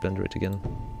could just plunder it again.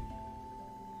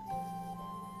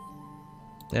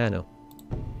 Yeah, no.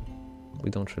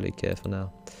 We don't really care for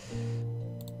now.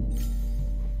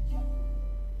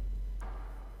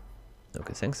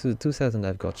 Okay, thanks to the 2000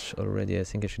 I've got already, I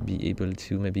think I should be able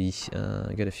to maybe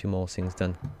get a few more things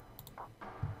done.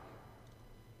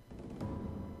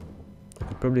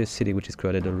 Probably a city which is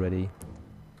crowded already.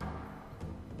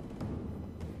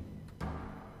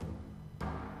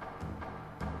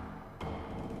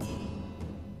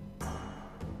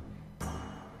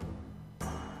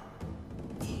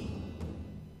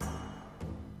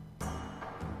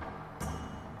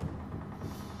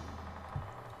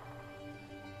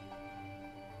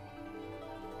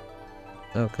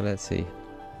 Okay, let's see.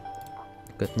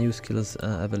 Got new skills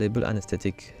available.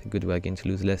 Anesthetic, good wagon to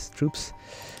lose less troops.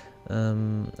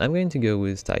 I'm going to go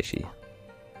with Taishi.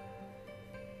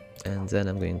 And then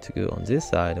I'm going to go on this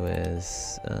side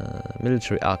with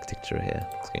military architecture here.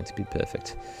 It's going to be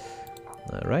perfect.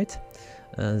 Alright.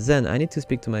 Then I need to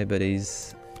speak to my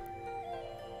buddies,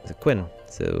 the Queen.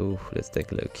 So let's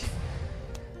take a look.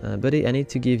 Buddy, I need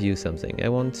to give you something. I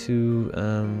want to...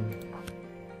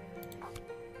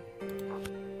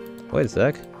 Wait a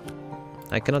sec.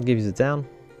 I cannot give you the town.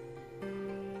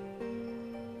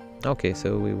 Okay,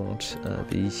 so we won't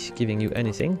be giving you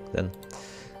anything then.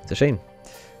 It's a shame.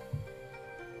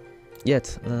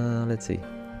 Yet, let's see.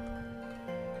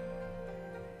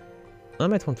 I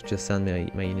might want to just send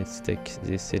my units to take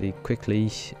this city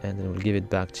quickly, and then we'll give it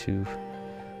back to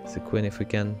the Queen if we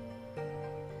can.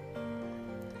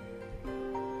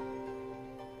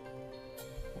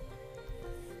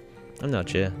 I'm not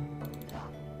sure.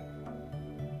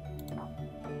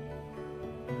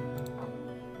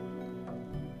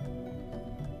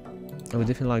 I would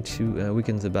definitely like to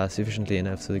weaken the Bath sufficiently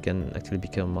enough so they can actually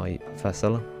become my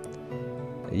vassal.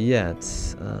 Yet,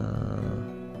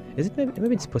 is it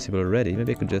maybe it's possible already?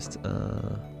 Maybe I could just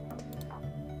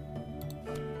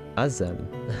ask them.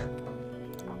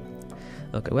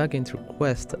 Okay, we are going to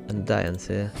request an alliance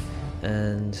here,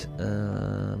 and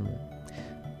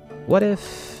what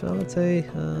if let's say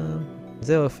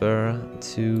they offer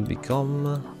to become?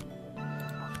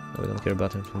 We don't care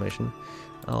about information.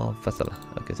 our vassal.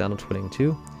 Okay, they are not willing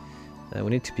to. We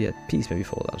need to be at peace maybe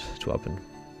for that to happen.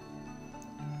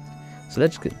 So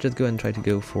let's just go and try to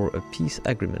go for a peace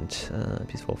agreement.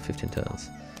 Peace for 15 turns.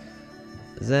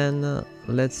 Then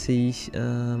let's see.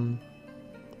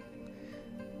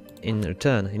 In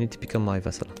return, you need to become my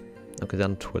vassal. Okay, they're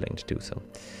not willing to do so.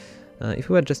 If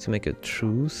we were just to make a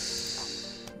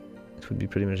truce, it would be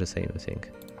pretty much the same, I think.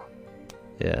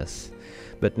 Yes,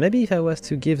 but maybe if I was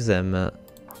to give them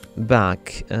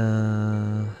back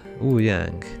Wu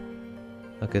Yang.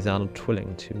 Okay, they are not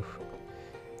willing to.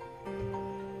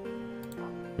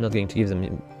 I'm not going to give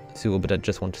them Zhu, but I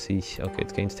just want to see. Okay,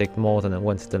 it's going to take more than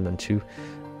one settlement to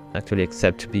actually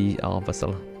accept to be our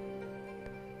vassal.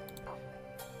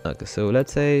 Okay, so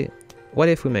let's say, what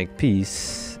if we make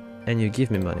peace and you give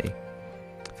me money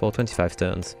for 25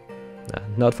 turns? Nah,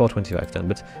 not for 25 turns,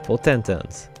 but for 10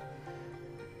 turns.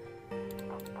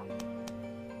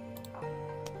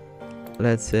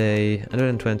 Let's say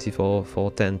 120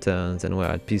 for 10 turns and we're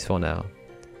at peace for now.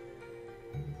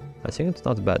 I think it's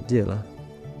not a bad deal. Huh?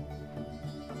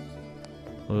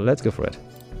 Let's go for it.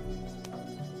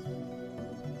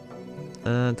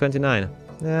 29.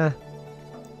 Yeah,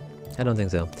 I don't think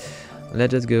so.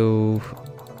 Let's just go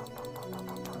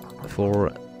for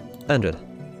 100.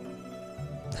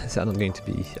 So I'm not going to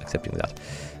be accepting that.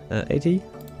 80.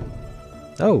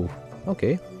 Oh,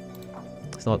 okay.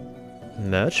 It's not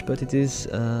much, but it is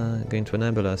going to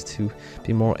enable us to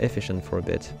be more efficient for a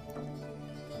bit.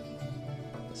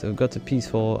 So we got a piece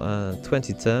for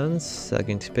 20 turns. They're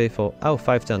going to pay for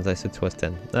 5 turns. I said it was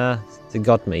 10. They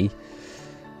got me.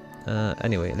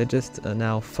 Anyway, let's just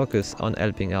now focus on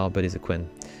helping our buddies Queen.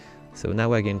 So now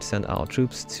we're going to send our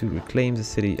troops to reclaim the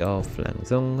city of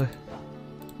Langzong.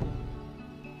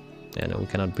 Yeah, no, we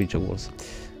cannot breach the walls.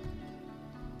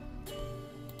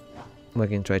 We're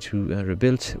going to try to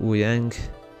rebuild Wuyang.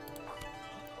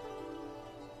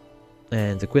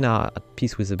 And the Queen are at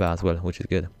peace with the Ba as well, which is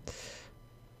good.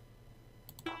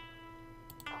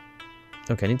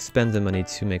 Okay, I need to spend the money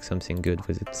to make something good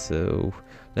with it, so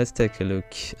let's take a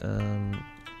look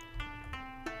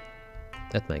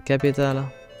at my capital.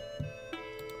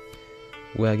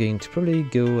 We're going to probably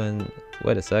go and...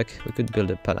 wait a sec, we could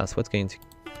build a palace. What's going to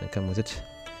come with it?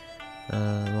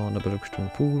 More noble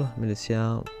recruitment pool,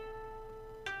 militia,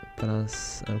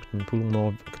 palace, recruitment pool,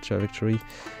 more cultural victory.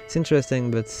 It's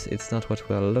interesting, but it's not what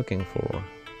we're looking for.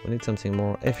 We need something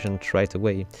more efficient right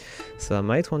away. So I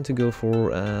might want to go for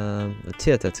a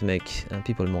theater to make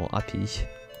people more happy.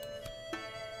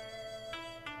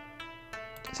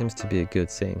 Seems to be a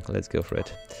good thing. Let's go for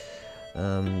it.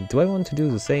 Do I want to do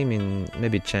the same in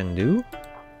maybe Chengdu?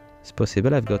 It's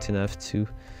possible. I've got enough to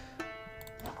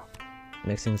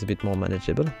make things a bit more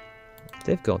manageable.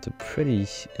 They've got a pretty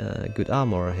good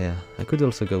armor here. I could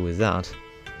also go with that.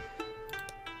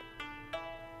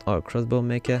 Or a crossbow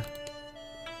maker.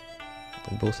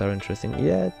 Both are interesting,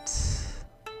 yet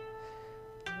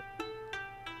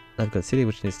I've got city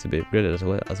which needs to be upgraded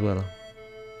as well.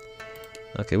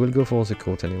 Okay, we'll go for the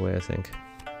court anyway, I think.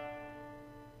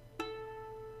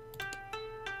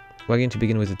 We're going to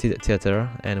begin with the theater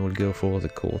and we'll go for the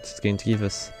court. It's going to give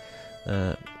us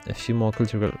a few more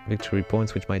cultural victory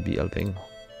points, which might be helping.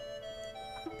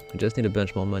 We just need a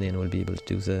bunch more money and we'll be able to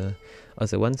do the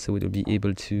other one, so we'll be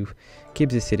able to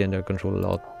keep the city under control a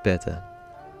lot better.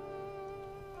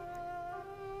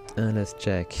 Let's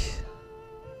check.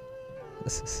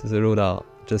 The roads are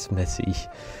just messy.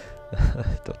 I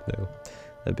don't know.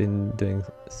 I've been doing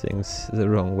things the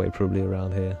wrong way probably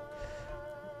around here.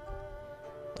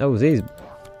 Oh, these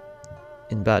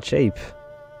in bad shape.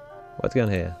 What's going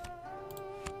on here?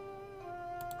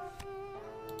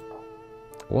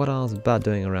 What are the bad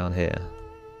doing around here?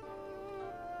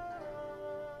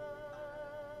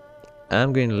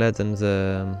 I'm going to let them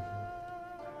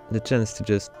the chance to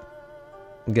just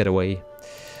get away.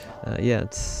 Yeah,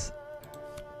 it's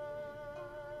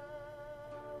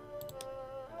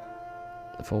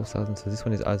 4,000, so this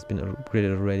one has been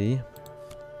upgraded already.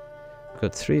 We've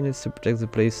got 3 units to protect the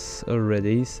place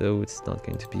already, so it's not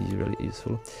going to be really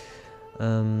useful.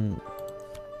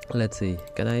 Let's see,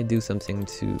 can I do something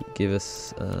to give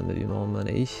us maybe more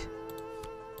money?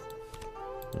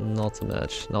 Not so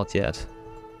much, not yet.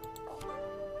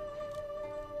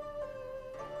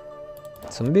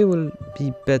 So maybe we'll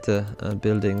be better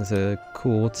building the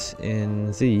court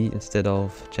in Z instead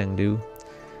of Chengdu.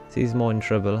 Z is more in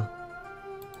trouble.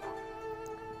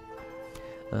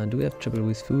 Do we have trouble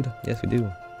with food? Yes, we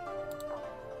do.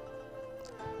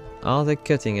 Are they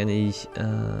cutting any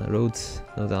roads?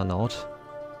 No, they are not.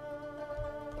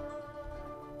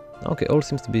 Okay, all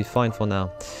seems to be fine for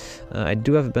now. I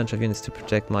do have a bunch of units to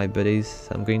protect my buddies.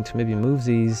 So I'm going to maybe move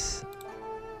these...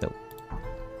 No.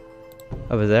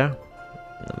 Over there?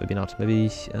 No, maybe not. Maybe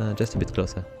just a bit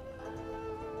closer.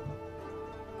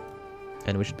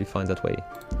 And we should be fine that way.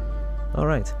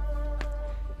 Alright.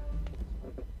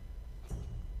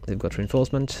 They've got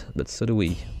reinforcement, but so do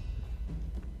we.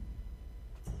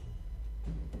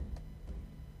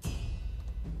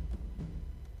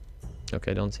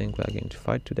 Okay, I don't think we're going to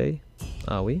fight today.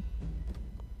 Are we?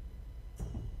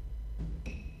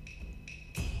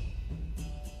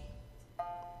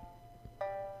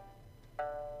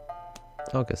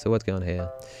 Okay, so what's going on here?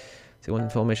 So you want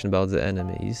information about the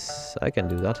enemies. I can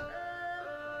do that.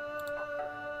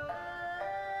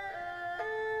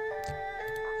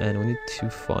 And we need to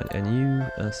find a new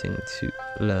thing to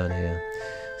learn here.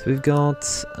 So we've got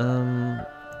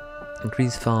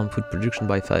increase farm food production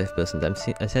by 5%.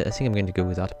 I think I'm going to go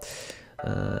with that.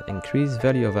 Increase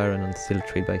value of iron and steel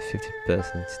trade by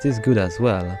 50%. It is good as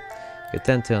well. A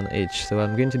 10 turn each. So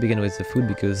I'm going to begin with the food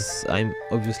because I'm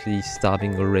obviously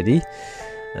starving already.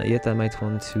 Yet I might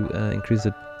want to increase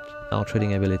our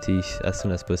trading ability as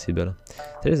soon as possible.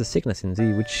 There is a sickness in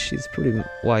thee, which is probably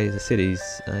why the city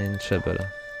is in trouble.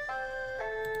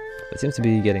 It seems to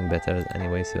be getting better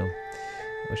anyway, so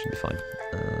we should be fine.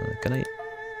 Can I?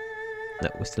 No,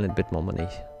 we still need a bit more money.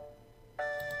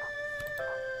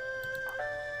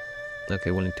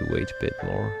 Okay, we'll need to wait a bit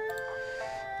more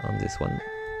on this one.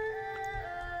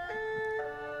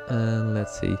 And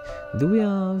let's see. Do we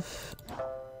have...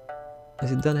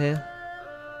 Is it done here?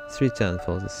 3 turns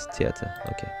for this theater.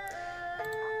 Okay.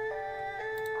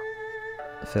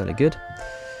 Fairly good.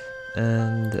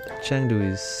 And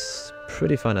Chengdu is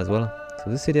pretty fine as well.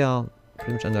 So this city are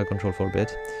pretty much under control for a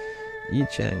bit.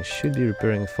 Yichang should be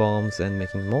repairing farms and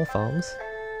making more farms.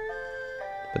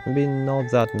 But maybe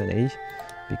not that many,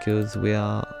 because we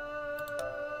are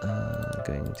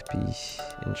going to be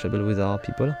in trouble with our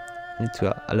people. We need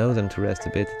to allow them to rest a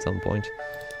bit at some point.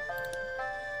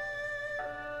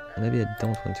 Maybe I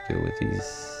don't want to go with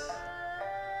these.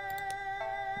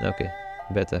 Okay,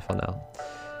 better for now.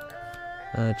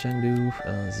 Chengdu,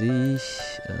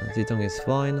 Zitong is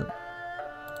fine.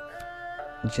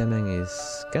 Jiameng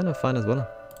is kind of fine as well.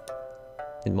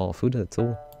 Need more food, that's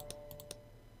all.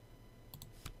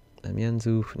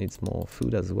 Mianzhu needs more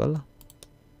food as well.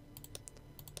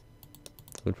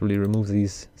 We'll probably remove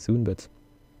these soon, but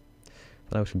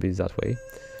for now it should be that way.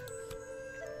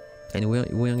 And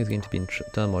Wuyang is going to be in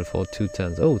turmoil for 2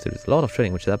 turns. Oh, there's a lot of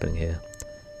trading which is happening here.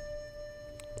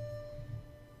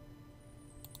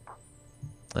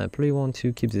 I probably want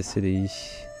to keep this city.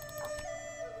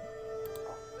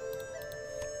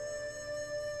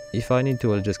 If I need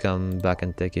to, I'll just come back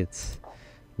and take it.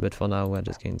 But for now, we're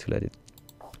just going to let it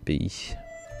be.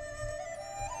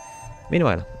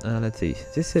 Meanwhile, let's see.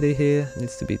 This city here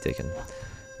needs to be taken.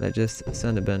 Let's just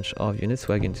send a bunch of units.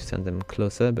 We're going to send them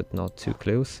closer, but not too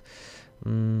close.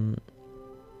 I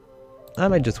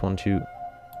might just want to...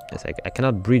 Yes, I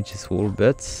cannot breach this wall,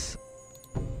 but...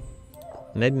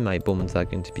 Maybe my bowmen are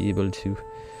going to be able to...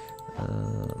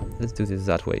 let's do this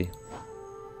that way.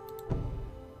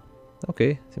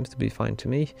 Okay, seems to be fine to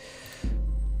me.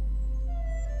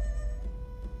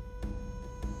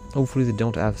 Hopefully they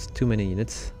don't have too many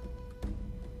units.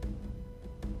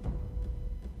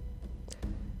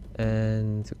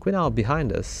 And the Queen are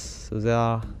behind us, so they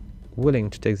are willing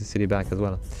to take the city back as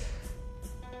well.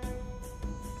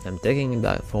 I'm taking it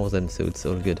back for them, so it's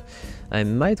all good. I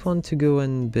might want to go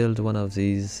and build one of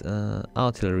these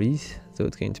artilleries, so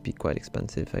it's going to be quite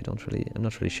expensive. I'm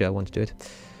not really sure I want to do it.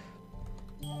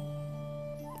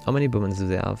 How many bowmen do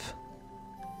they have?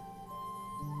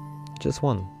 Just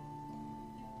one.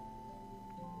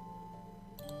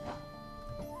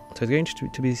 So it's going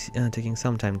to be taking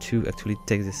some time to actually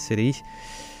take this city.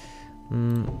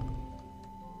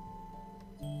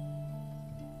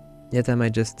 Yet I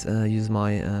might just use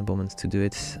my bowmen to do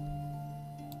it.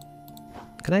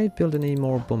 Can I build any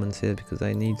more bowmen here? Because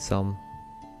I need some.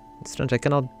 It's strange, I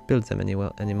cannot build them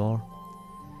anymore.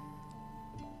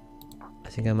 I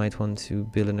think I might want to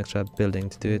build an extra building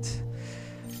to do it.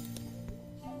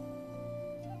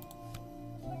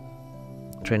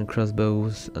 Train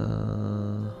crossbows.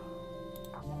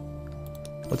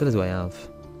 What else do I have?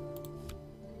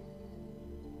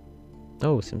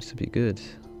 Oh, seems to be good.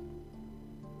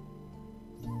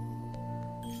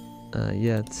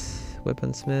 Yet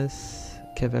weaponsmiths,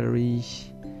 cavalry,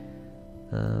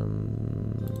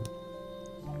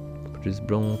 produce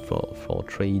bronze for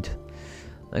trade.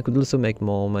 I could also make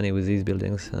more money with these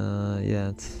buildings.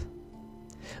 Yet.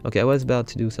 Okay, I was about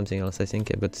to do something else. I think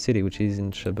I've got a city which is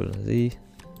in trouble. Is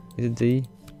it the?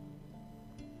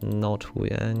 not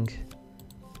Huyang.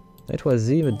 It was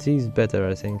Z, but Z is better,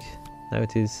 I think. Now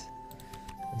it is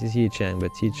Yichang,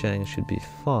 but Yichang should be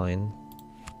fine.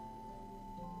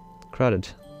 Crowded.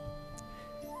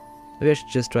 Maybe I should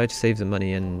just try to save the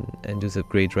money and do the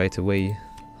upgrade right away,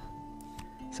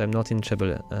 so I'm not in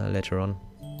trouble later on.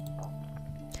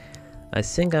 I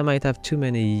think I might have too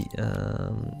many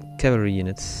cavalry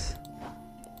units.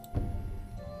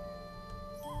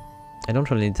 I don't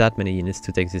really need that many units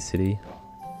to take this city.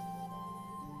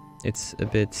 It's a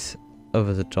bit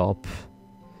over the top.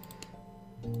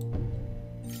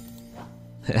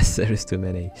 Yes, there is too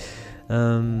many.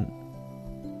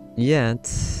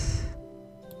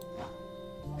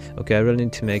 Okay, I really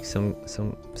need to make some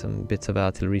bits of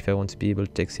artillery if I want to be able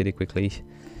to take city quickly.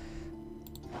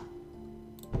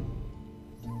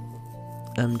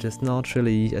 I'm just not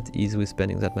really at ease with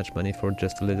spending that much money for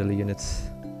just little units.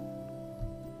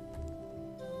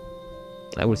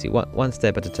 I will see, one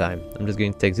step at a time. I'm just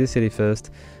going to take this city first,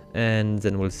 and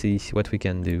then we'll see what we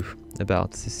can do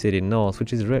about the city north,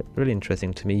 which is really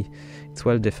interesting to me. It's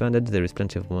well defended, there is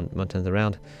plenty of mountains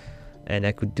around, and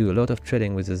I could do a lot of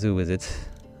trading with the zoo with it.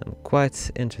 I'm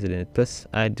quite interested in it. Plus,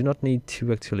 I do not need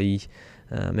to actually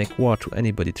make war to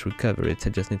anybody to recover it. I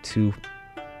just need to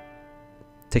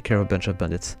take care of a bunch of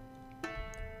bandits.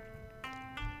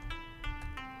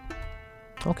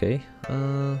 Okay,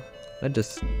 let's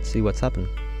just see what's happened.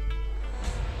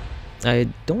 I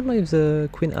don't know if the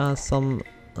queen has some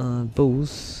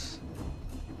bows.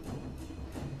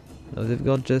 No, they've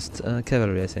got just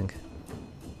cavalry, I think.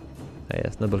 Ah,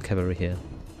 yes, noble cavalry here.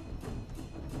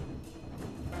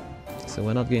 So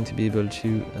we're not going to be able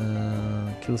to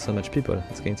kill so much people.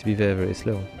 It's going to be very, very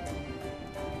slow.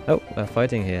 Oh, we're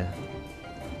fighting here.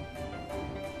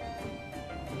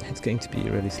 It's going to be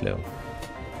really slow.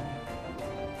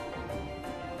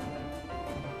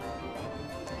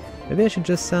 Maybe I should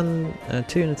just send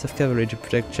 2 units of cavalry to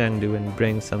protect Chengdu and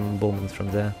bring some bowmen from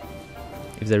there,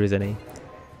 if there is any.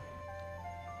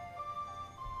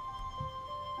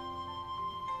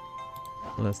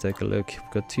 Let's take a look.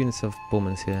 We've got 2 units of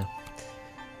bowmen here.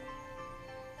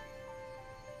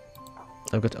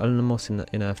 I've got almost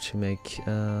enough to make...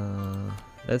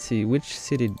 let's see, which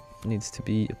city needs to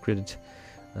be upgraded?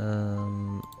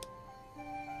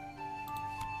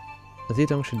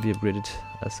 Zedong should be upgraded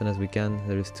as soon as we can.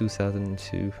 There is 2,000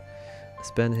 to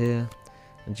spend here.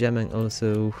 Jiameng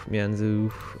also,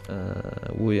 Mianzhu,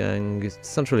 Wuyang.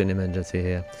 It's not really an emergency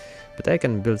here, but I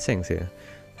can build things here.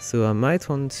 So I might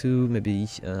want to maybe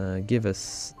give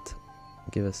us.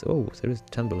 Oh, there is a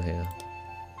temple here.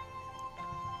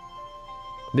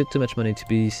 A bit too much money to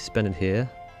be spent here.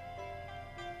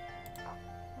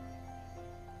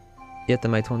 Yet I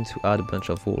might want to add a bunch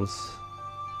of walls,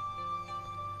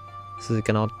 so they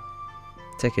cannot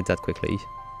take it that quickly.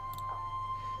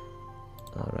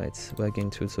 Alright, we're going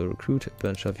to also recruit a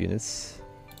bunch of units.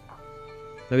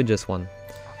 Maybe just one.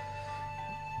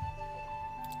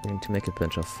 I'm going to make a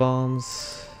bunch of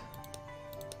farms.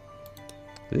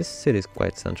 This city is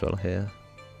quite central here.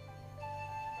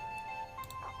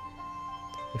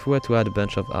 If we were to add a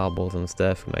bunch of arbors and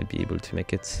stuff, we might be able to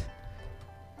make it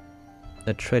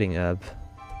a trading hub.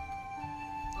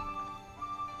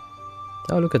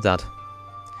 Oh, look at that.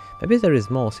 Maybe there is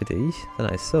more city than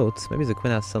I thought. Maybe the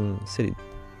queen has some city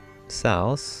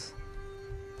south.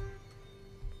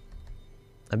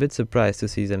 A bit surprised to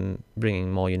see them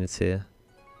bringing more units here.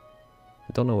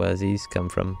 I don't know where these come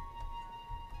from.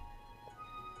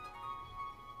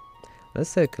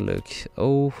 Let's take a look.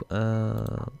 Oh,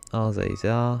 are they? They've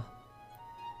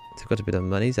got a bit of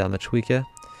money, they are much weaker.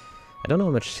 I don't know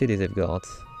how much city they've got.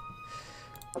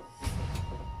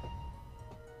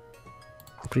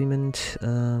 Agreement,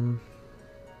 nah.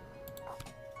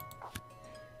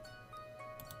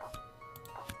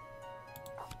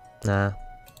 I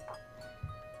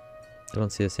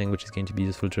don't see a thing which is going to be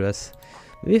useful to us.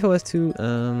 Maybe if I was to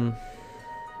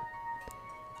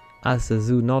ask the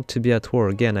zoo not to be at war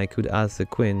again, I could ask the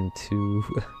queen to...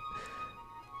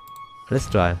 Let's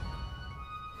try.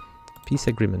 Peace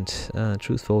agreement.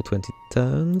 Truce for 20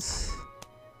 turns.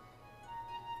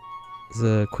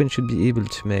 The queen should be able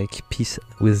to make peace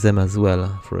with them as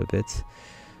well for a bit.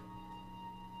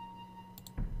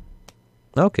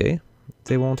 Okay.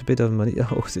 They want a bit of money.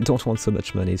 Oh, they don't want so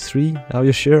much money. 3? Are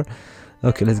you sure?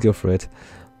 Okay, let's go for it.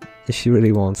 If you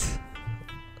really want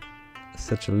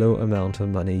such a low amount of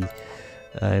money,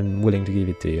 I'm willing to give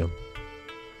it to you.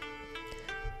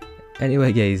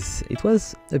 Anyway guys, it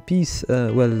was a piece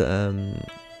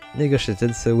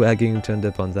negotiated, so we are going to end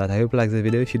up on that. I hope you liked the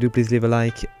video. If you do, please leave a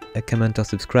like, a comment or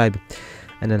subscribe.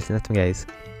 And until next time guys,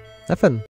 have fun!